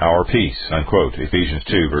 our peace, unquote, Ephesians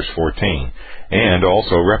 2, verse 14, and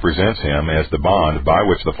also represents him as the bond by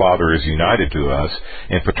which the Father is united to us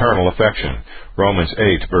in paternal affection, Romans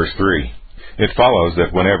 8, verse 3. It follows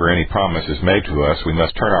that whenever any promise is made to us, we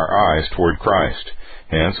must turn our eyes toward Christ.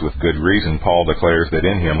 Hence, with good reason, Paul declares that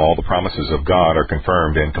in him all the promises of God are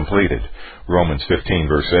confirmed and completed, Romans 15,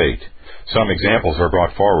 verse 8. Some examples are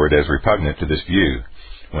brought forward as repugnant to this view.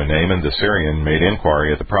 When Naaman the Syrian made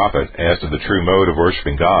inquiry at the prophet as to the true mode of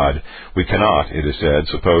worshiping God, we cannot, it is said,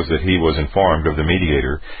 suppose that he was informed of the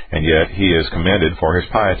mediator, and yet he is commended for his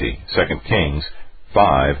piety, 2 Kings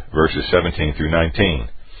 5, verses 17 through 19.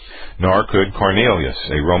 Nor could Cornelius,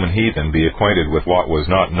 a Roman heathen, be acquainted with what was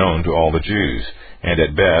not known to all the Jews, and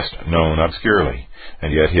at best known obscurely,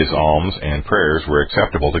 and yet his alms and prayers were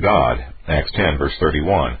acceptable to God, Acts 10, verse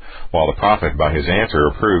 31, while the prophet by his answer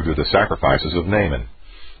approved of the sacrifices of Naaman.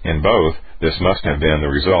 In both, this must have been the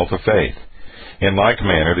result of faith. In like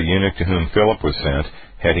manner, the eunuch to whom Philip was sent,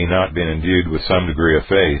 had he not been endued with some degree of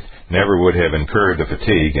faith, never would have incurred the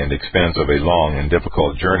fatigue and expense of a long and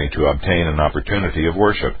difficult journey to obtain an opportunity of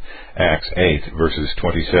worship, Acts 8, verses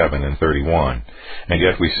 27 and 31. And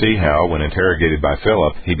yet we see how, when interrogated by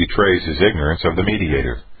Philip, he betrays his ignorance of the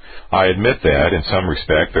mediator. I admit that, in some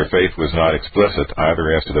respect, their faith was not explicit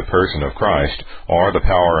either as to the person of Christ or the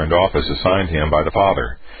power and office assigned him by the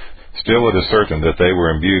Father. Still, it is certain that they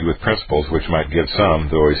were imbued with principles which might give some,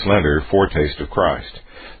 though a slender, foretaste of Christ.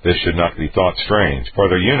 This should not be thought strange, for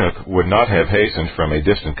the eunuch would not have hastened from a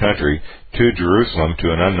distant country to Jerusalem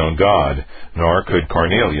to an unknown God, nor could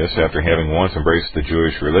Cornelius, after having once embraced the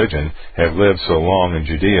Jewish religion, have lived so long in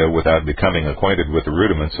Judea without becoming acquainted with the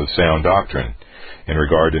rudiments of sound doctrine. In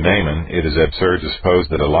regard to Naaman, it is absurd to suppose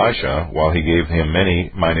that Elisha, while he gave him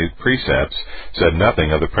many minute precepts, said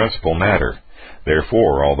nothing of the principal matter.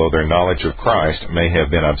 Therefore, although their knowledge of Christ may have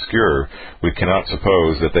been obscure, we cannot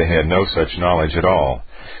suppose that they had no such knowledge at all.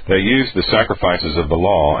 They used the sacrifices of the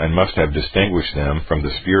law and must have distinguished them from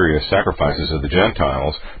the spurious sacrifices of the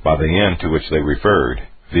Gentiles by the end to which they referred,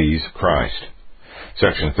 viz., Christ.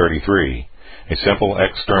 Section 33. A simple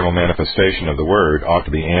external manifestation of the Word ought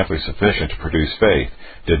to be amply sufficient to produce faith,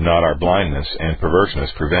 did not our blindness and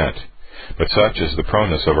perverseness prevent. But such is the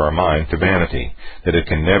proneness of our mind to vanity, that it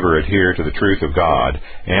can never adhere to the truth of God,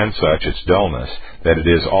 and such its dullness, that it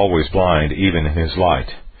is always blind even in His light.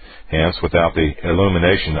 Hence, without the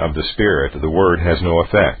illumination of the Spirit, the Word has no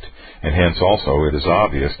effect, and hence also it is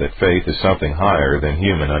obvious that faith is something higher than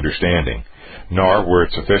human understanding. Nor were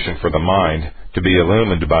it sufficient for the mind to be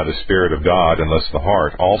illumined by the Spirit of God unless the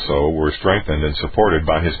heart also were strengthened and supported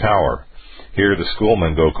by His power. Here the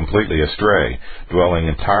schoolmen go completely astray, dwelling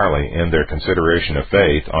entirely in their consideration of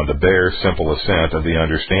faith on the bare, simple assent of the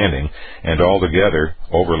understanding, and altogether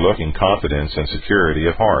overlooking confidence and security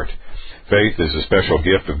of heart. Faith is a special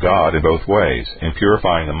gift of God in both ways, in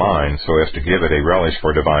purifying the mind so as to give it a relish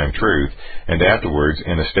for divine truth, and afterwards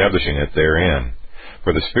in establishing it therein.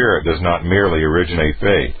 For the Spirit does not merely originate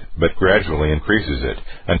faith, but gradually increases it,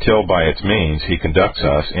 until by its means He conducts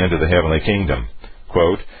us into the heavenly kingdom.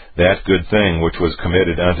 Quote, "That good thing which was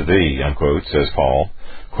committed unto thee," unquote, says Paul,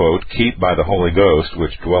 quote, "keep by the Holy Ghost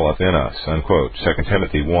which dwelleth in us," unquote, 2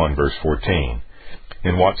 Timothy 1, verse 14.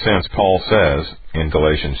 In what sense Paul says, in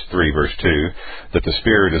Galatians 3, verse 2, that the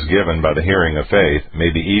Spirit is given by the hearing of faith may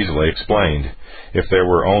be easily explained. If there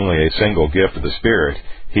were only a single gift of the Spirit,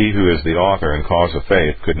 He who is the author and cause of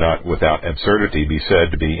faith could not without absurdity be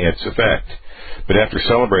said to be its effect. But after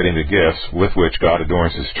celebrating the gifts with which God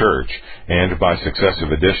adorns His church, and by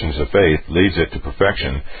successive additions of faith leads it to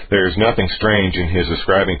perfection, there is nothing strange in His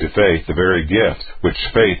ascribing to faith the very gifts which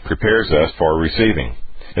faith prepares us for receiving.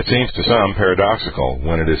 It seems to some paradoxical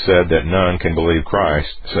when it is said that none can believe Christ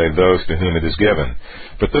save those to whom it is given.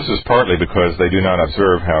 But this is partly because they do not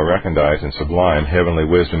observe how recondite and sublime heavenly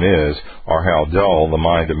wisdom is, or how dull the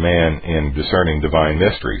mind of man in discerning divine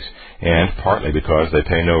mysteries, and partly because they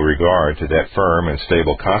pay no regard to that firm and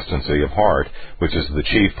stable constancy of heart which is the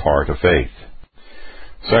chief part of faith.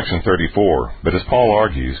 Section 34. But as Paul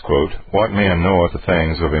argues, quote, "What man knoweth the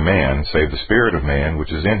things of a man, save the spirit of man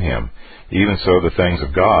which is in him? Even so the things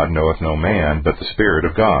of God knoweth no man, but the Spirit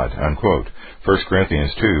of God," unquote. 1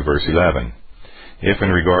 Corinthians 2, verse 11. If in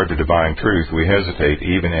regard to divine truth we hesitate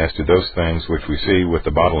even as to those things which we see with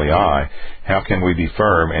the bodily eye, how can we be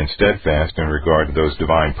firm and steadfast in regard to those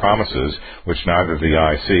divine promises which neither the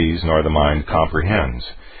eye sees nor the mind comprehends?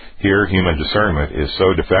 Here human discernment is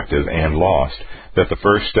so defective and lost that the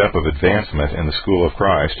first step of advancement in the school of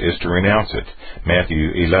Christ is to renounce it.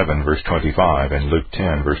 Matthew 11, verse 25, and Luke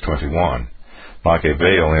 10, verse 21. Like a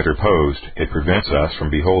veil interposed, it prevents us from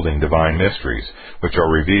beholding divine mysteries, which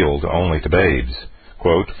are revealed only to babes.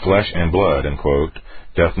 Quote, "Flesh and blood," unquote,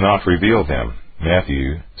 "doth not reveal them."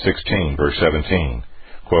 Matthew 16, verse 17.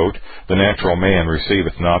 Quote, "The natural man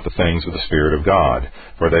receiveth not the things of the Spirit of God,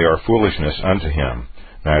 for they are foolishness unto him.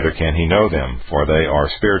 Neither can he know them, for they are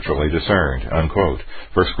spiritually discerned," unquote.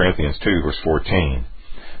 1 Corinthians 2, verse 14.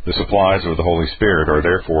 The supplies of the Holy Spirit are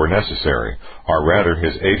therefore necessary, or rather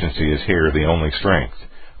His agency is here the only strength.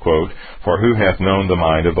 Quote, "For who hath known the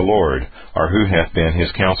mind of the Lord, or who hath been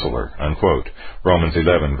His counselor?" Unquote. Romans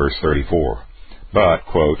 11, verse 34. But,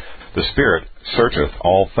 quote, "The Spirit searcheth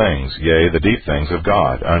all things, yea, the deep things of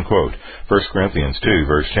God," unquote. 1 Corinthians 2,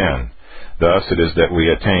 verse 10. Thus it is that we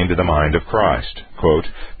attain to the mind of Christ. Quote,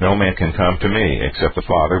 "No man can come to me, except the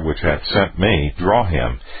Father which hath sent me draw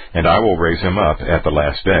him, and I will raise him up at the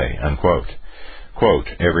last day," unquote. Quote,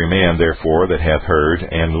 "Every man therefore that hath heard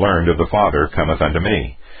and learned of the Father cometh unto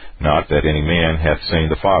me. Not that any man hath seen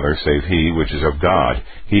the Father, save he which is of God,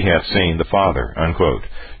 he hath seen the Father," unquote.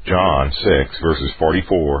 John 6, verses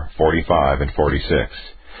 44, 45, and 46.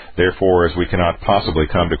 Therefore, as we cannot possibly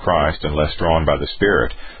come to Christ unless drawn by the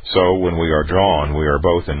Spirit, so when we are drawn, we are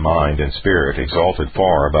both in mind and spirit exalted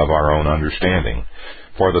far above our own understanding.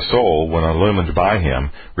 For the soul, when illumined by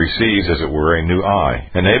Him, receives as it were a new eye,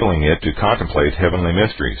 enabling it to contemplate heavenly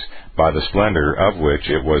mysteries, by the splendor of which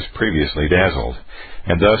it was previously dazzled.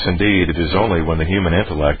 And thus, indeed, it is only when the human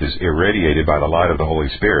intellect is irradiated by the light of the Holy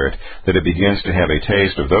Spirit that it begins to have a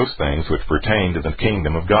taste of those things which pertain to the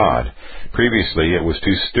kingdom of God. Previously it was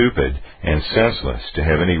too stupid and senseless to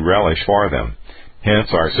have any relish for them.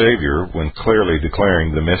 Hence our Savior, when clearly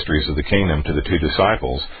declaring the mysteries of the kingdom to the two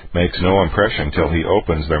disciples, makes no impression till He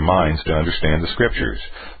opens their minds to understand the Scriptures.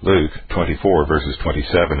 Luke 24, verses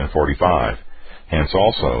 27 and 45. Hence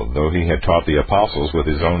also, though He had taught the apostles with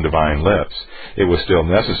His own divine lips, it was still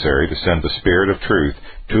necessary to send the Spirit of truth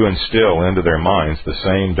to instill into their minds the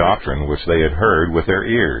same doctrine which they had heard with their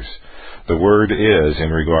ears. The word is, in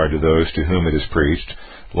regard to those to whom it is preached,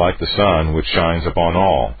 like the sun which shines upon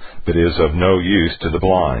all, but is of no use to the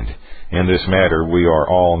blind. In this matter we are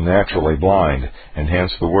all naturally blind, and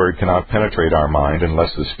hence the word cannot penetrate our mind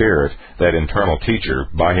unless the Spirit, that internal teacher,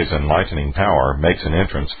 by his enlightening power, makes an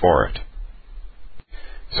entrance for it.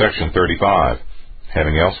 Section 35.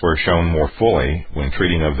 Having elsewhere shown more fully, when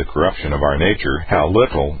treating of the corruption of our nature, how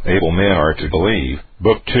little able men are to believe,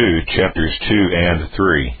 Book 2, Chapters 2 and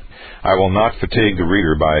 3. I will not fatigue the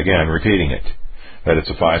reader by again repeating it. Let it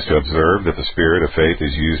suffice to observe that the spirit of faith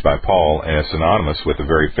is used by Paul as synonymous with the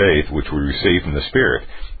very faith which we receive from the Spirit,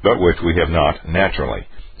 but which we have not naturally.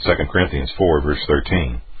 2 Corinthians 4, verse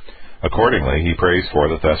 13. Accordingly, he prays for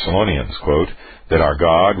the Thessalonians, quote, that our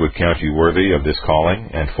God would count you worthy of this calling,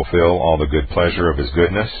 and fulfill all the good pleasure of his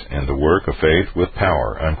goodness, and the work of faith with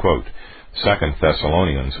power, unquote. 2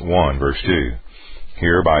 Thessalonians 1, verse 2.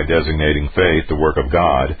 Here, by designating faith the work of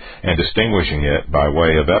God, and distinguishing it by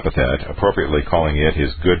way of epithet, appropriately calling it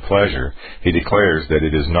his good pleasure, he declares that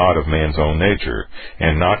it is not of man's own nature,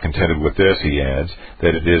 and not contented with this, he adds,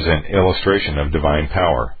 that it is an illustration of divine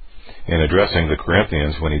power. In addressing the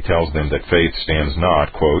Corinthians, when he tells them that faith stands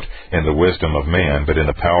not, quote, in the wisdom of man, but in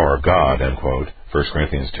the power of God, unquote, 1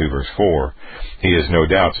 Corinthians 2, verse 4, he is no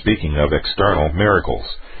doubt speaking of external miracles.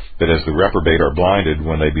 But as the reprobate are blinded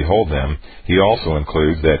when they behold them, he also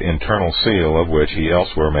includes that internal seal of which he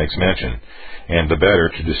elsewhere makes mention. And the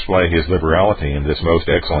better to display his liberality in this most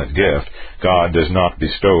excellent gift, God does not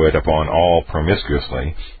bestow it upon all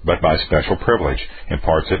promiscuously, but by special privilege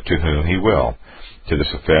imparts it to whom he will. To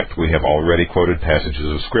this effect we have already quoted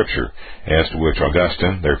passages of Scripture, as to which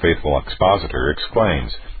Augustine, their faithful expositor,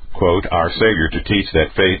 exclaims, quote, our Savior, to teach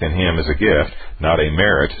that faith in him is a gift, not a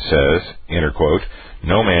merit, says, inner quote,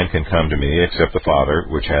 no man can come to me except the Father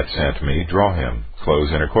which hath sent me draw him, close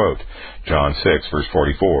inner quote. John 6, verse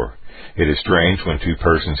 44. It is strange when two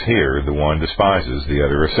persons hear, the one despises, the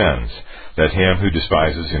other ascends. Let him who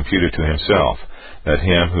despises impute it to himself. Let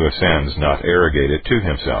him who ascends not arrogate it to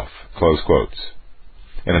himself, close quotes.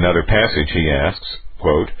 In another passage he asks,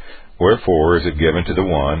 quote, wherefore is it given to the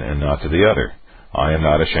one and not to the other? I am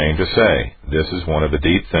not ashamed to say, this is one of the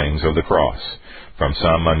deep things of the cross. From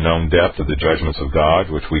some unknown depth of the judgments of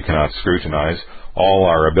God, which we cannot scrutinize, all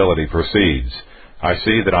our ability proceeds. I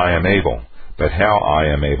see that I am able, but how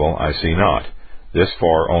I am able I see not. This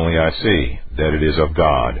far only I see, that it is of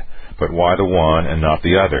God. But why the one and not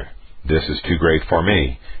the other? This is too great for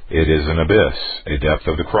me. It is an abyss, a depth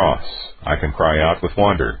of the cross. I can cry out with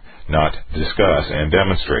wonder, not discuss and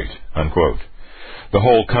demonstrate, unquote. The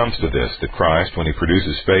whole comes to this, that Christ, when he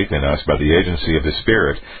produces faith in us by the agency of his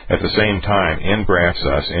Spirit, at the same time engrafts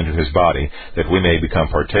us into his body, that we may become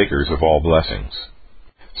partakers of all blessings.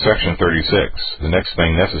 Section 36. The next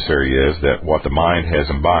thing necessary is that what the mind has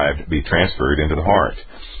imbibed be transferred into the heart.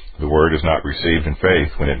 The word is not received in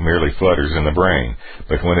faith when it merely flutters in the brain,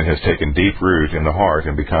 but when it has taken deep root in the heart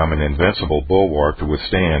and become an invincible bulwark to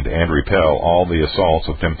withstand and repel all the assaults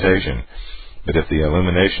of temptation. But if the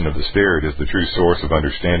illumination of the Spirit is the true source of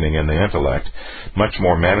understanding in the intellect, much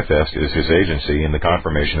more manifest is his agency in the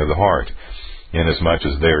confirmation of the heart, inasmuch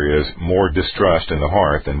as there is more distrust in the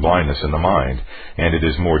heart than blindness in the mind, and it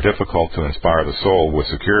is more difficult to inspire the soul with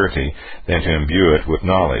security than to imbue it with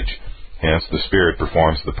knowledge. Hence the Spirit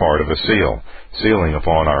performs the part of a seal, sealing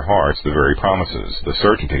upon our hearts the very promises, the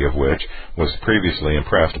certainty of which was previously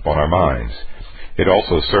impressed upon our minds. It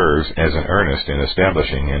also serves as an earnest in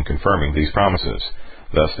establishing and confirming these promises.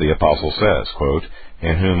 Thus the Apostle says, quote,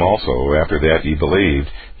 in whom also, after that ye believed,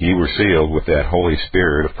 ye were sealed with that Holy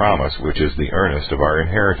Spirit of promise, which is the earnest of our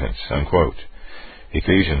inheritance, unquote.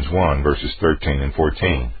 Ephesians 1, verses 13 and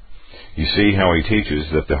 14. You see how he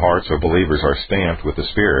teaches that the hearts of believers are stamped with the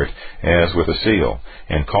Spirit as with a seal,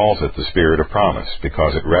 and calls it the Spirit of promise,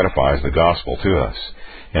 because it ratifies the gospel to us.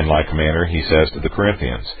 In like manner he says to the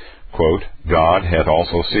Corinthians, quote, God hath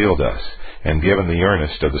also sealed us, and given the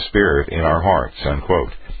earnest of the Spirit in our hearts,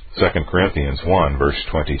 unquote. 2 Corinthians 1, verse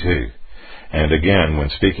 22. And again, when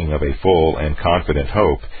speaking of a full and confident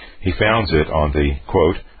hope, he founds it on the,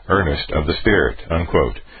 quote, earnest of the Spirit,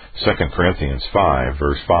 unquote. 2 Corinthians 5,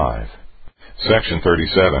 verse 5. Section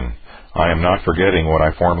 37. I am not forgetting what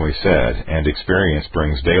I formerly said, and experience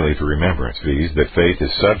brings daily to remembrance, viz., that faith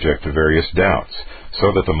is subject to various doubts,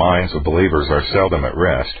 so that the minds of believers are seldom at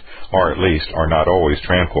rest, or at least are not always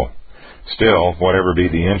tranquil. Still, whatever be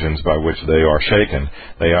the engines by which they are shaken,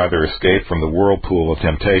 they either escape from the whirlpool of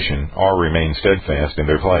temptation, or remain steadfast in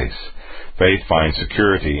their place. Faith finds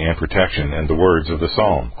security and protection in the words of the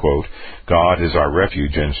psalm, quote, God is our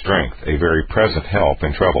refuge and strength, a very present help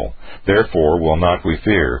in trouble. Therefore will not we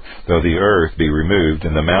fear, though the earth be removed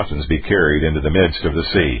and the mountains be carried into the midst of the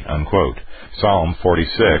sea, unquote. Psalm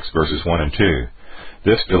 46, verses 1 and 2.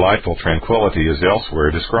 This delightful tranquility is elsewhere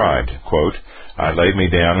described, quote, I laid me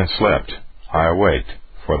down and slept. I awaked,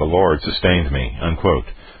 for the Lord sustained me, unquote.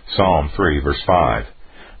 Psalm 3, verse 5.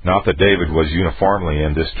 Not that David was uniformly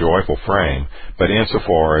in this joyful frame, but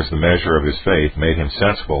insofar as the measure of his faith made him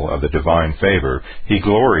sensible of the divine favor, he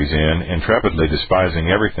glories in intrepidly despising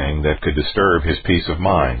everything that could disturb his peace of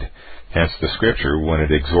mind. Hence the Scripture, when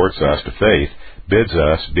it exhorts us to faith, bids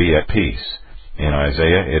us be at peace. In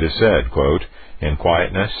Isaiah it is said, quote, in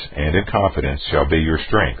quietness and in confidence shall be your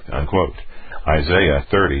strength, unquote. Isaiah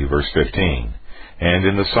 30, verse 15. And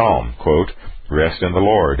in the Psalm, quote, rest in the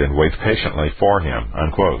Lord and wait patiently for Him,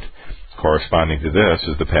 unquote. Corresponding to this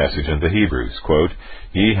is the passage in the Hebrews, quote,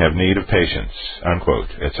 ye have need of patience, unquote,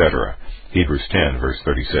 etc. Hebrews 10, verse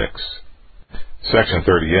 36. Section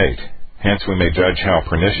 38. Hence we may judge how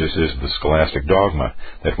pernicious is the scholastic dogma,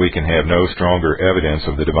 that we can have no stronger evidence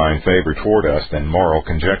of the divine favor toward us than moral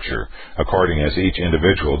conjecture, according as each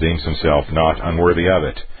individual deems himself not unworthy of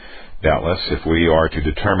it. Doubtless, if we are to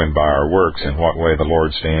determine by our works in what way the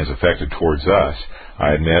Lord stands affected towards us,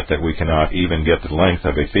 I admit that we cannot even get the length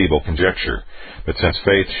of a feeble conjecture. But since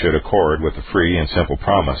faith should accord with the free and simple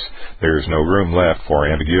promise, there is no room left for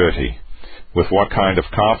ambiguity. With what kind of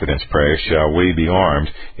confidence, pray, shall we be armed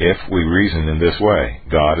if we reason in this way?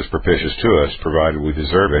 God is propitious to us, provided we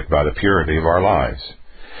deserve it by the purity of our lives.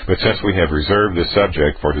 But since we have reserved this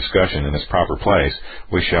subject for discussion in its proper place,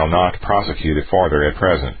 we shall not prosecute it farther at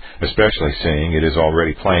present, especially seeing it is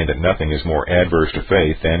already plain that nothing is more adverse to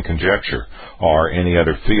faith than conjecture, or any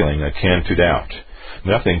other feeling akin to doubt.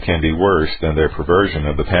 Nothing can be worse than their perversion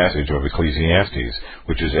of the passage of Ecclesiastes,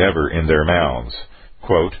 which is ever in their mouths.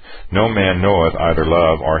 Quote, no man knoweth either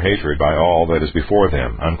love or hatred by all that is before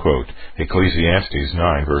them, unquote. Ecclesiastes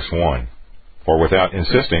 9, verse 1. For without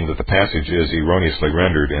insisting that the passage is erroneously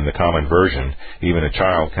rendered in the common version, even a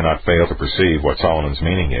child cannot fail to perceive what Solomon's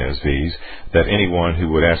meaning is, viz., that anyone who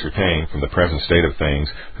would ascertain from the present state of things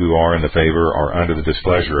who are in the favor or under the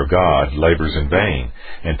displeasure of God labors in vain,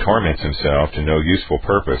 and torments himself to no useful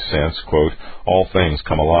purpose, since, quote, all things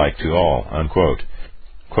come alike to all, unquote.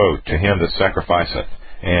 Quote, to him that sacrificeth,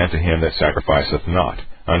 and to him that sacrificeth not,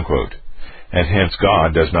 unquote. And hence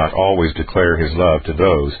God does not always declare His love to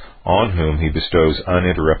those on whom He bestows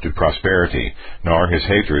uninterrupted prosperity, nor His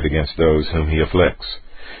hatred against those whom He afflicts.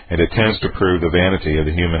 And it tends to prove the vanity of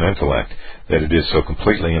the human intellect, that it is so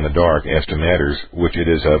completely in the dark as to matters which it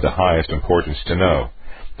is of the highest importance to know.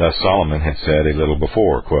 Thus Solomon had said a little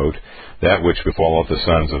before, quote, that which befalleth the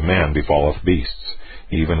sons of men befalleth beasts,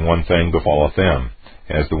 even one thing befalleth them.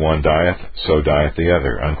 As the one dieth, so dieth the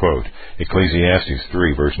other, unquote. Ecclesiastes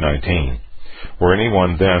 3, verse 19. Were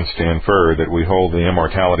anyone then to infer that we hold the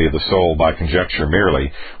immortality of the soul by conjecture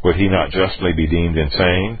merely, would he not justly be deemed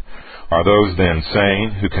insane? Are those then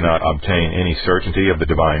sane who cannot obtain any certainty of the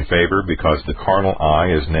divine favor because the carnal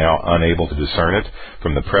eye is now unable to discern it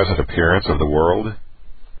from the present appearance of the world?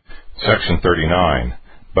 Section 39.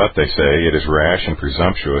 But, they say, it is rash and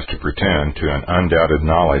presumptuous to pretend to an undoubted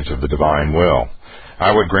knowledge of the divine will. I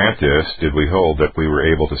would grant this, did we hold that we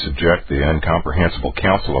were able to subject the incomprehensible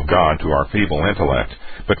counsel of God to our feeble intellect.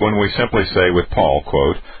 But when we simply say with Paul,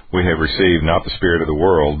 quote, we have received not the spirit of the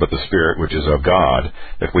world, but the Spirit which is of God,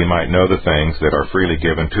 that we might know the things that are freely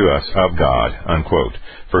given to us of God, unquote.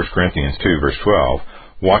 1 Corinthians 2, verse 12.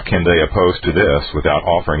 What can they oppose to this without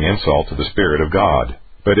offering insult to the Spirit of God?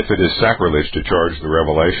 But if it is sacrilege to charge the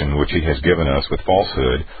revelation which He has given us with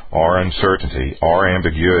falsehood, or uncertainty, or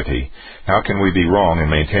ambiguity, how can we be wrong in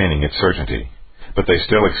maintaining its certainty? But they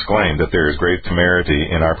still exclaim that there is great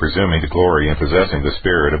temerity in our presuming to glory in possessing the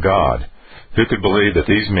Spirit of God. Who could believe that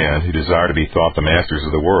these men who desire to be thought the masters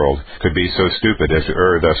of the world could be so stupid as to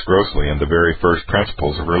err thus grossly in the very first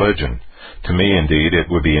principles of religion? To me, indeed, it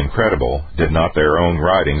would be incredible, did not their own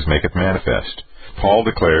writings make it manifest. Paul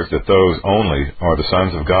declares that those only are the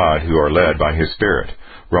sons of God who are led by His Spirit.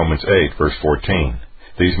 Romans 8, verse 14.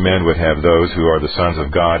 These men would have those who are the sons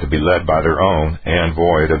of God to be led by their own and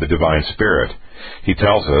void of the divine Spirit. He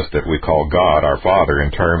tells us that we call God our Father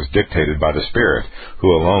in terms dictated by the Spirit,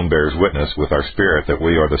 who alone bears witness with our spirit that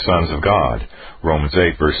we are the sons of God. Romans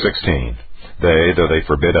 8, verse 16. They, though they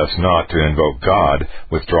forbid us not to invoke God,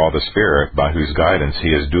 withdraw the Spirit by whose guidance He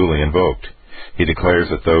is duly invoked. He declares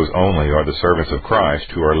that those only are the servants of Christ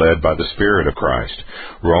who are led by the Spirit of Christ.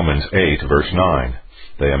 Romans 8, verse 9.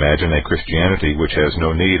 They imagine a Christianity which has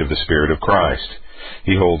no need of the Spirit of Christ.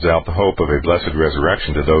 He holds out the hope of a blessed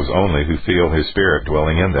resurrection to those only who feel His Spirit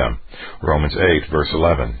dwelling in them. Romans 8, verse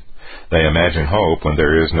 11. They imagine hope when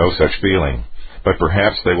there is no such feeling. But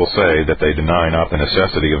perhaps they will say that they deny not the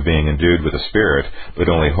necessity of being endued with the Spirit, but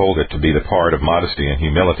only hold it to be the part of modesty and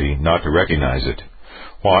humility not to recognize it.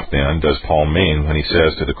 What, then, does Paul mean when he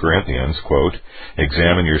says to the Corinthians, quote,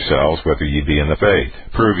 "Examine yourselves whether ye be in the faith.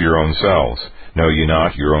 Prove your own selves. Know ye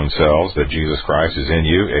not your own selves that Jesus Christ is in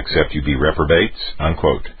you, except you be reprobates?"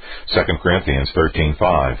 Unquote. 2 Corinthians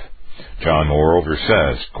 13:5. John moreover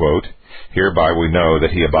says, quote, "Hereby we know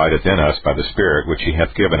that He abideth in us by the Spirit which He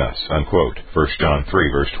hath given us." Unquote. 1 John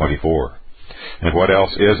 3, verse 24. And what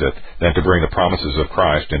else is it than to bring the promises of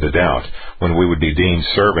Christ into doubt, when we would be deemed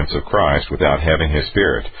servants of Christ without having His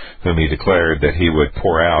Spirit, whom He declared that He would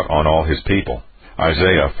pour out on all His people?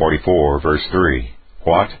 Isaiah 44, verse 3.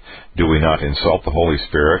 What? Do we not insult the Holy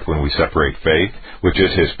Spirit when we separate faith, which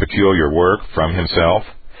is His peculiar work, from Himself?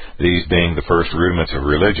 These being the first rudiments of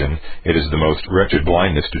religion, it is the most wretched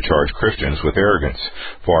blindness to charge Christians with arrogance,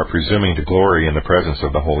 for presuming to glory in the presence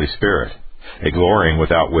of the Holy Spirit, a glorying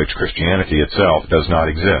without which Christianity itself does not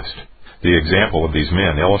exist. The example of these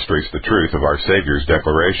men illustrates the truth of our Savior's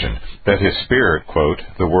declaration, that His Spirit, quote,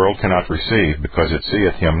 "the world cannot receive, because it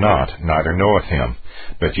seeth Him not, neither knoweth Him.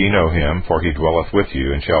 But ye know Him, for He dwelleth with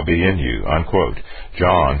you, and shall be in you." Unquote.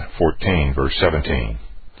 John 14, verse 17.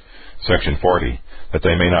 Section 40. That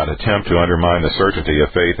they may not attempt to undermine the certainty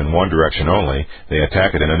of faith in one direction only, they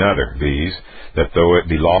attack it in another, viz., that though it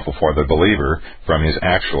be lawful for the believer, from his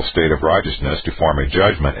actual state of righteousness, to form a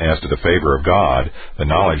judgment as to the favor of God, the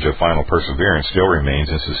knowledge of final perseverance still remains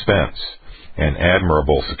in suspense. An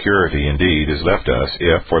admirable security indeed is left us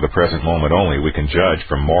if, for the present moment only, we can judge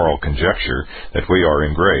from moral conjecture that we are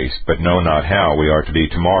in grace, but know not how we are to be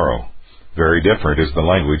tomorrow. Very different is the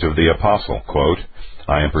language of the Apostle, quote,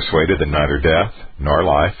 "I am persuaded that neither death, nor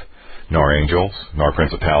life, nor angels, nor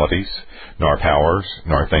principalities, nor powers,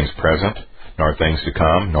 nor things present, nor things to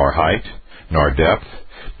come, nor height, nor depth,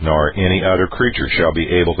 nor any other creature shall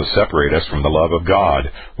be able to separate us from the love of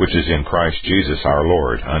God, which is in Christ Jesus our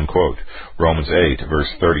Lord." Unquote. Romans 8,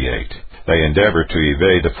 verse 38. They endeavor to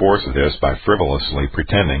evade the force of this by frivolously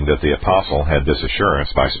pretending that the Apostle had this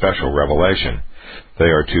assurance by special revelation. They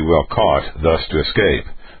are too well caught thus to escape,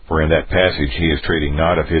 for in that passage he is treating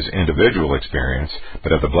not of his individual experience,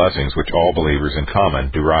 but of the blessings which all believers in common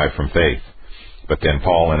derive from faith. But then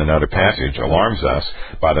Paul, in another passage, alarms us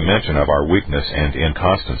by the mention of our weakness and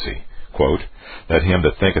inconstancy. Quote, "Let him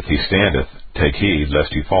that thinketh he standeth take heed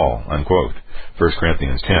lest he fall." Unquote. 1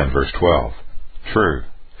 Corinthians 10, verse 12. True.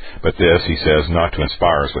 But this he says not to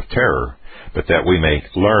inspire us with terror, but that we may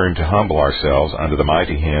learn to humble ourselves under the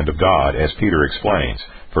mighty hand of God, as Peter explains,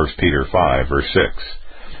 1 Peter 5, verse 6.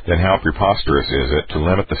 Then how preposterous is it to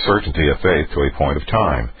limit the certainty of faith to a point of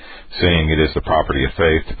time, seeing it is the property of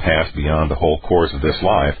faith to pass beyond the whole course of this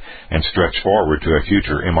life and stretch forward to a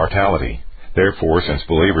future immortality. Therefore, since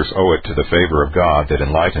believers owe it to the favor of God that,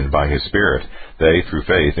 enlightened by His Spirit, they through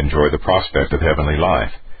faith enjoy the prospect of heavenly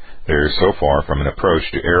life, there is so far from an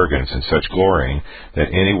approach to arrogance in such glorying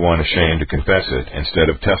that any one ashamed to confess it, instead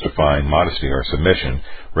of testifying modesty or submission,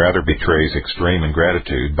 rather betrays extreme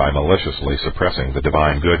ingratitude by maliciously suppressing the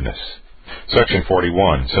divine goodness. Section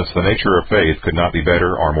 41. Since the nature of faith could not be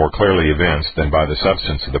better or more clearly evinced than by the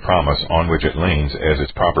substance of the promise on which it leans as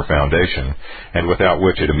its proper foundation, and without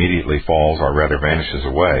which it immediately falls or rather vanishes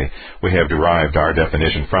away, we have derived our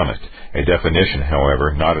definition from it, a definition,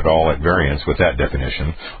 however, not at all at variance with that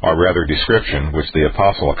definition, or rather description, which the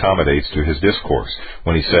Apostle accommodates to his discourse,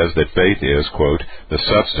 when he says that faith is, quote, "the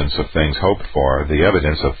substance of things hoped for, the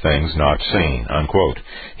evidence of things not seen." Unquote.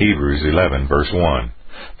 Hebrews 11, verse 1.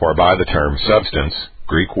 For by the term substance,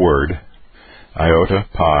 Greek word, iota,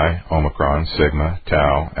 pi, omicron, sigma,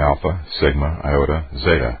 tau, alpha, sigma, iota,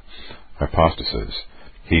 zeta, hypostasis,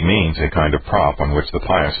 he means a kind of prop on which the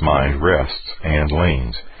pious mind rests and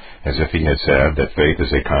leans, as if he had said that faith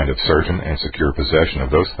is a kind of certain and secure possession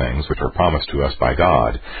of those things which are promised to us by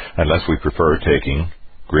God, unless we prefer taking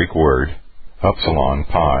Greek word, upsilon,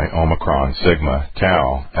 pi, omicron, sigma,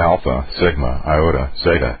 tau, alpha, sigma, iota,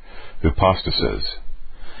 zeta, hypostasis,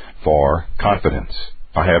 for confidence.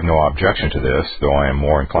 I have no objection to this, though I am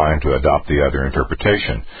more inclined to adopt the other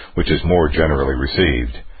interpretation, which is more generally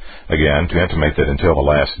received. Again, to intimate that until the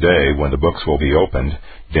last day, when the books will be opened,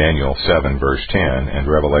 Daniel 7 verse 10 and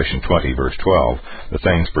Revelation 20 verse 12, the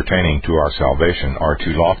things pertaining to our salvation are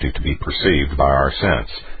too lofty to be perceived by our sense,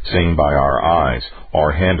 seen by our eyes,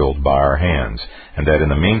 or handled by our hands, and that in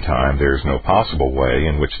the meantime there is no possible way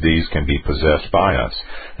in which these can be possessed by us,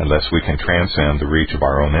 unless we can transcend the reach of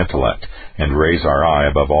our own intellect, and raise our eye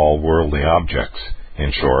above all worldly objects.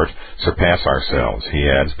 In short, surpass ourselves. He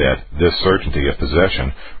adds that this certainty of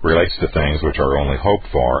possession relates to things which are only hoped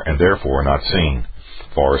for, and therefore not seen.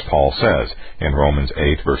 For as Paul says in Romans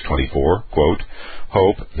 8 verse 24, quote,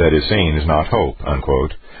 "Hope that is seen is not hope,"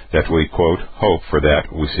 unquote, that we, quote, "hope for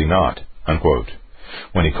that we see not," unquote.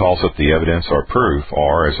 When he calls up the evidence or proof,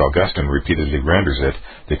 or, as Augustine repeatedly renders it,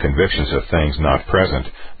 the convictions of things not present,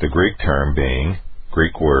 the Greek term being,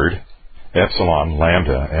 Greek word, epsilon,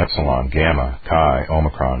 lambda, epsilon, gamma, chi,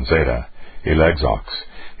 omicron, zeta, elegzox.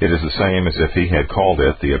 It is the same as if he had called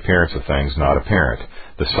it the appearance of things not apparent,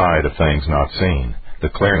 the sight of things not seen, the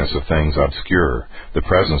clearness of things obscure, the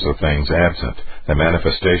presence of things absent, the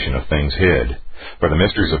manifestation of things hid. For the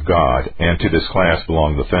mysteries of God, and to this class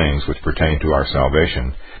belong the things which pertain to our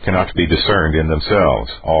salvation, cannot be discerned in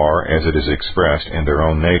themselves, or as it is expressed in their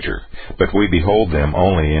own nature, but we behold them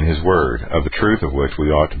only in His Word, of the truth of which we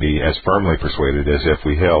ought to be as firmly persuaded as if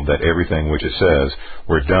we held that everything which it says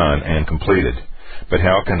were done and completed. But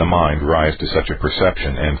how can the mind rise to such a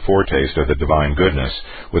perception and foretaste of the divine goodness,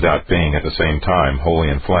 without being at the same time wholly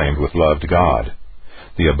inflamed with love to God?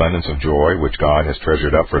 The abundance of joy which God has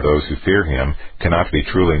treasured up for those who fear Him cannot be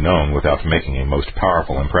truly known without making a most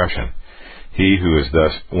powerful impression. He who is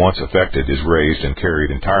thus once affected is raised and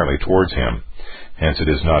carried entirely towards Him. Hence it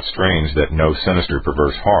is not strange that no sinister,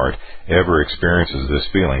 perverse heart ever experiences this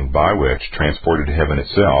feeling by which, transported to heaven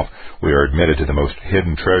itself, we are admitted to the most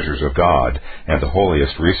hidden treasures of God and the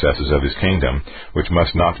holiest recesses of His kingdom, which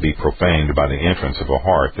must not be profaned by the entrance of a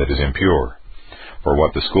heart that is impure. For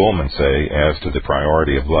what the schoolmen say as to the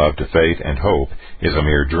priority of love to faith and hope is a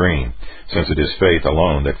mere dream, since it is faith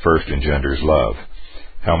alone that first engenders love.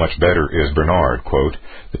 How much better is Bernard, quote,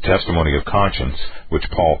 "the testimony of conscience,"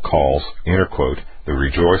 which Paul calls, inner quote, "the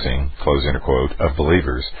rejoicing," close inner quote, "of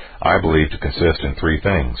believers, I believe to consist in three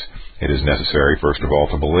things. It is necessary, first of all,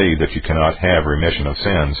 to believe that you cannot have remission of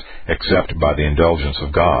sins except by the indulgence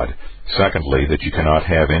of God. Secondly, that you cannot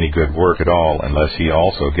have any good work at all unless He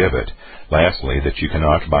also give it. Lastly, that you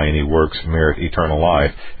cannot by any works merit eternal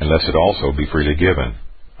life unless it also be freely given,"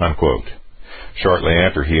 unquote. Shortly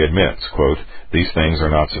after he admits, quote, "These things are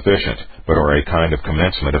not sufficient, but are a kind of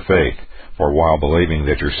commencement of faith. For while believing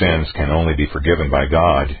that your sins can only be forgiven by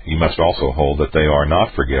God, you must also hold that they are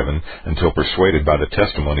not forgiven until persuaded by the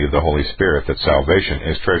testimony of the Holy Spirit that salvation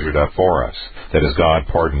is treasured up for us, that as God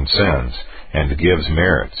pardons sins, and gives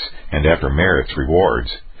merits, and after merits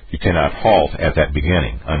rewards, you cannot halt at that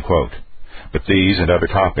beginning," unquote. But these and other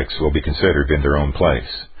topics will be considered in their own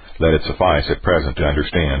place. Let it suffice at present to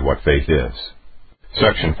understand what faith is.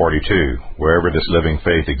 Section 42. Wherever this living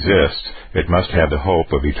faith exists, it must have the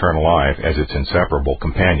hope of eternal life as its inseparable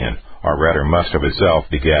companion, or rather must of itself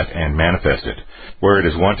beget and manifest it. Where it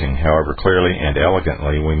is wanting, however clearly and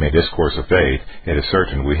elegantly we may discourse of faith, it is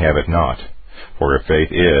certain we have it not. For if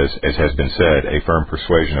faith is, as has been said, a firm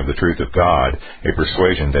persuasion of the truth of God, a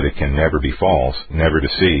persuasion that it can never be false, never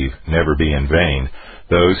deceive, never be in vain,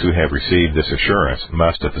 those who have received this assurance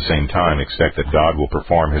must at the same time expect that God will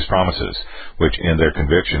perform His promises, which in their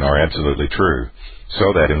conviction are absolutely true.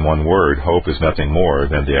 So that in one word, hope is nothing more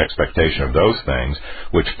than the expectation of those things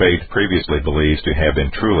which faith previously believes to have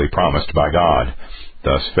been truly promised by God.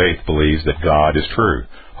 Thus faith believes that God is true.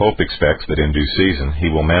 Hope expects that in due season He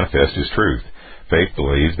will manifest His truth. Faith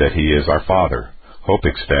believes that He is our Father. Hope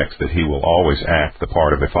expects that He will always act the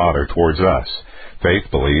part of a Father towards us.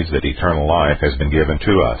 Faith believes that eternal life has been given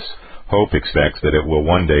to us. Hope expects that it will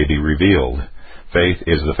one day be revealed. Faith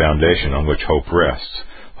is the foundation on which hope rests.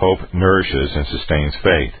 Hope nourishes and sustains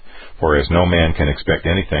faith. For as no man can expect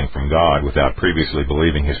anything from God without previously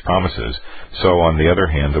believing His promises, so on the other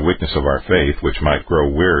hand the weakness of our faith, which might grow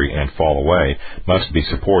weary and fall away, must be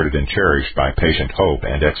supported and cherished by patient hope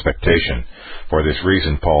and expectation. For this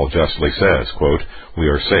reason Paul justly says, quote, "We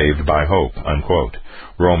are saved by hope," unquote.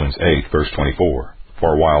 Romans 8, verse 24.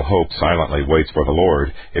 For while hope silently waits for the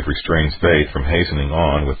Lord, it restrains faith from hastening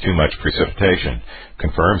on with too much precipitation,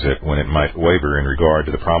 confirms it when it might waver in regard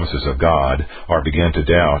to the promises of God, or begin to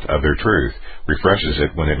doubt of their truth, refreshes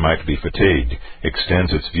it when it might be fatigued,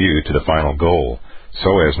 extends its view to the final goal,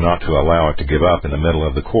 so as not to allow it to give up in the middle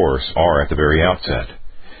of the course or at the very outset.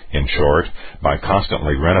 In short, by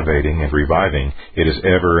constantly renovating and reviving, it is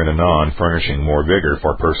ever and anon furnishing more vigor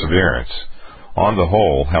for perseverance. On the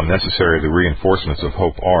whole, how necessary the reinforcements of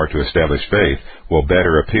hope are to establish faith will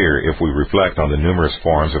better appear if we reflect on the numerous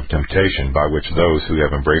forms of temptation by which those who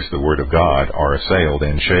have embraced the Word of God are assailed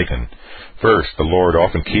and shaken. First, the Lord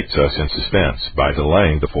often keeps us in suspense by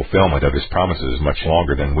delaying the fulfillment of His promises much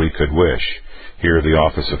longer than we could wish. Here the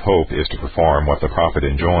office of hope is to perform what the prophet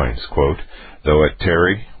enjoins, quote, "Though it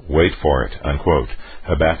tarry, wait for it," unquote.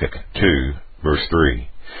 Habakkuk 2, verse 3.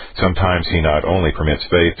 Sometimes He not only permits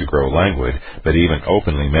faith to grow languid, but even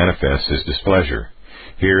openly manifests His displeasure.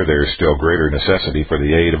 Here there is still greater necessity for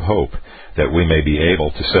the aid of hope, that we may be able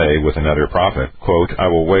to say with another prophet, quote, "I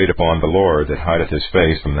will wait upon the Lord that hideth His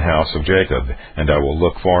face from the house of Jacob, and I will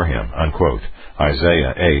look for Him," unquote.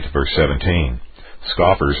 Isaiah 8, verse 17.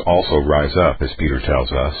 Scoffers also rise up, as Peter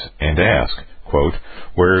tells us, and ask, quote,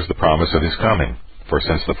 "Where is the promise of His coming? For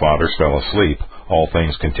since the fathers fell asleep, all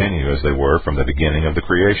things continue as they were from the beginning of the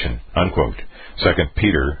creation," unquote. 2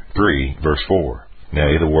 Peter 3, verse 4.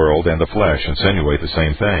 Nay, the world and the flesh insinuate the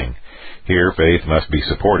same thing. Here faith must be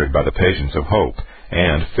supported by the patience of hope,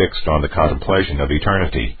 and fixed on the contemplation of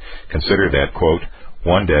eternity. Consider that, quote,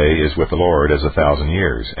 "One day is with the Lord as 1,000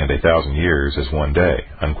 years, and 1,000 years as one day,"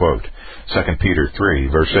 unquote. 2 Peter 3,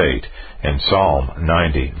 verse 8, and Psalm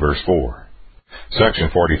 90, verse 4. Section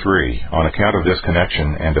 43. On account of this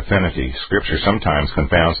connection and affinity, Scripture sometimes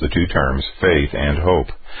confounds the two terms, faith and hope.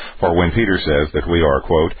 For when Peter says that we are,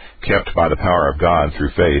 quote, "kept by the power of God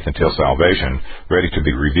through faith until salvation, ready to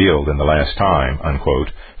be revealed in the last time,"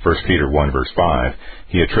 unquote, 1 Peter 1, verse 5,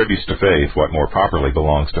 he attributes to faith what more properly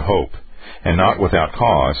belongs to hope. And not without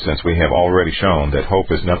cause, since we have already shown that hope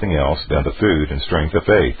is nothing else than the food and strength of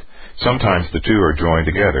faith. Sometimes the two are joined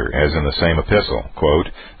together, as in the same epistle, quote,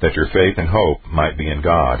 "that your faith and hope might be in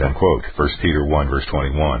God," unquote, 1 Peter 1, verse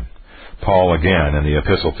 21. Paul again, in the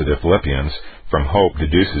epistle to the Philippians, from hope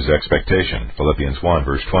deduces expectation, Philippians 1,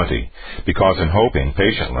 verse 20, because in hoping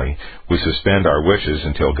patiently, we suspend our wishes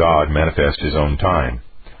until God manifest His own time.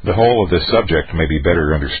 The whole of this subject may be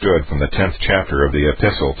better understood from the 10th chapter of the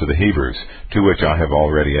epistle to the Hebrews, to which I have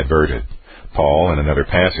already adverted. Paul, in another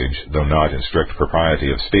passage, though not in strict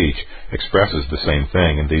propriety of speech, expresses the same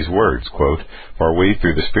thing in these words, quote, "For we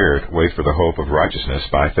through the Spirit wait for the hope of righteousness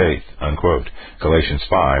by faith," unquote, Galatians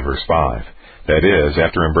 5, verse 5. That is,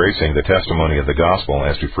 after embracing the testimony of the gospel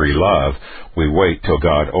as to free love, we wait till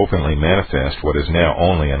God openly manifest what is now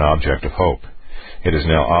only an object of hope. It is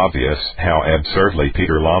now obvious how absurdly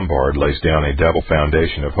Peter Lombard lays down a double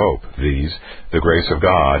foundation of hope, viz., the grace of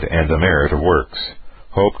God and the merit of works.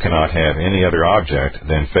 Hope cannot have any other object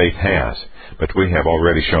than faith has, but we have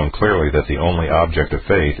already shown clearly that the only object of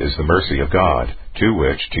faith is the mercy of God, to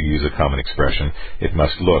which, to use a common expression, it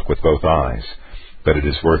must look with both eyes. But it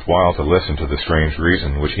is worthwhile to listen to the strange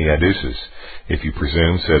reason which he adduces. If you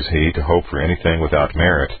presume, says he, to hope for anything without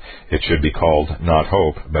merit, it should be called not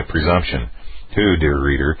hope, but presumption. Who, dear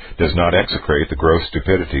reader, does not execrate the gross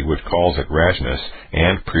stupidity which calls it rashness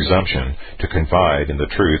and presumption to confide in the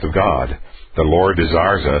truth of God? The Lord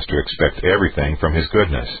desires us to expect everything from His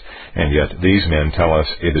goodness, and yet these men tell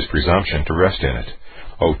us it is presumption to rest in it.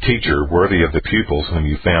 O teacher, worthy of the pupils whom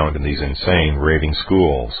you found in these insane, raving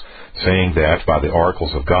schools, saying that by the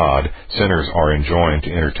oracles of God sinners are enjoined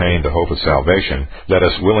to entertain the hope of salvation, let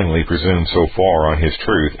us willingly presume so far on His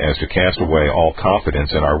truth as to cast away all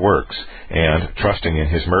confidence in our works, and, trusting in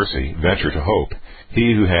His mercy, venture to hope.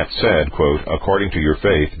 He who hath said, quote, "according to your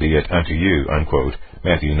faith be it unto you," unquote,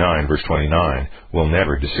 Matthew 9, verse 29, will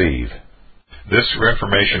never deceive. This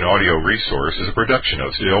Reformation audio resource is a production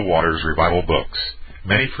of Still Waters Revival Books.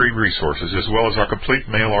 Many free resources, as well as our complete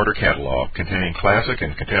mail order catalog containing classic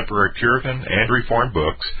and contemporary Puritan and Reformed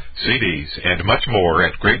books, CDs, and much more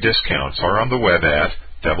at great discounts, are on the web at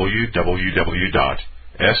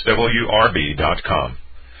www.swrb.com.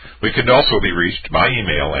 We can also be reached by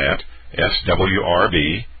email at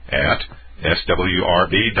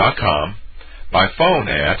swrb@swrb.com, by phone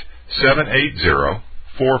at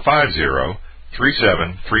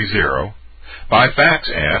 780-450-3730, by fax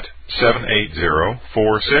at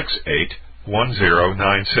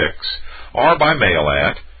 780-468-1096, or by mail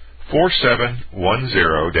at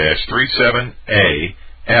 4710-37A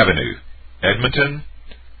Avenue, Edmonton,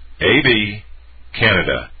 AB,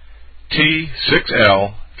 Canada,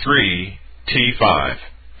 T6L3T5.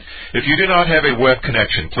 If you do not have a web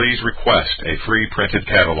connection, please request a free printed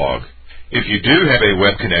catalog. If you do have a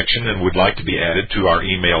web connection and would like to be added to our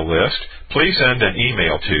email list, please send an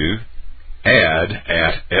email to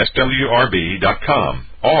add@swrb.com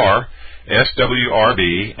or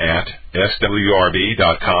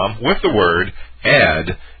swrb@swrb.com with the word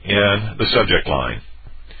add in the subject line.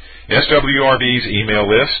 SWRB's email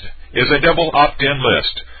list is a double opt-in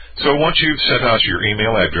list. So once you've sent us your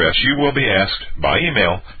email address, you will be asked by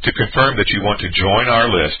email to confirm that you want to join our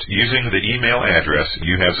list using the email address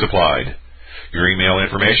you have supplied. Your email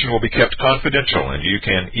information will be kept confidential, and you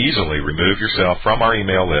can easily remove yourself from our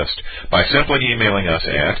email list by simply emailing us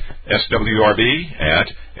at swrb@swrb.com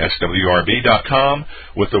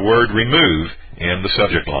with the word remove in the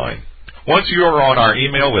subject line. Once you are on our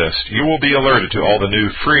email list, you will be alerted to all the new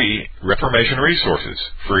free Reformation resources,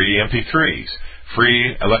 free MP3s,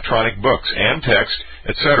 free electronic books and text,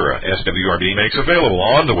 etc. SWRB makes available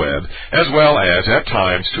on the web, as well as, at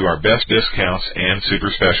times, to our best discounts and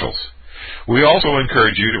super specials. We also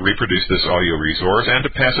encourage you to reproduce this audio resource and to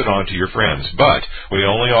pass it on to your friends, but we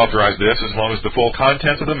only authorize this as long as the full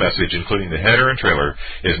content of the message, including the header and trailer,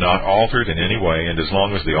 is not altered in any way, and as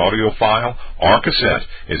long as the audio file or cassette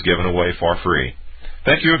is given away for free.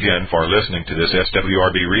 Thank you again for listening to this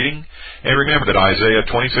SWRB reading, and remember that Isaiah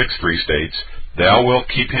 26:3 states, "Thou wilt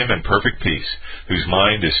keep him in perfect peace, whose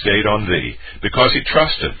mind is stayed on thee, because he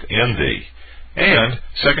trusteth in thee." And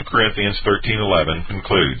 2 Corinthians 13:11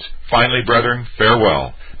 concludes, "Finally, brethren,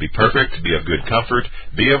 farewell. Be perfect, be of good comfort,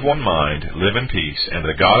 be of one mind, live in peace, and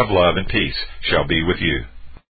the God of love and peace shall be with you."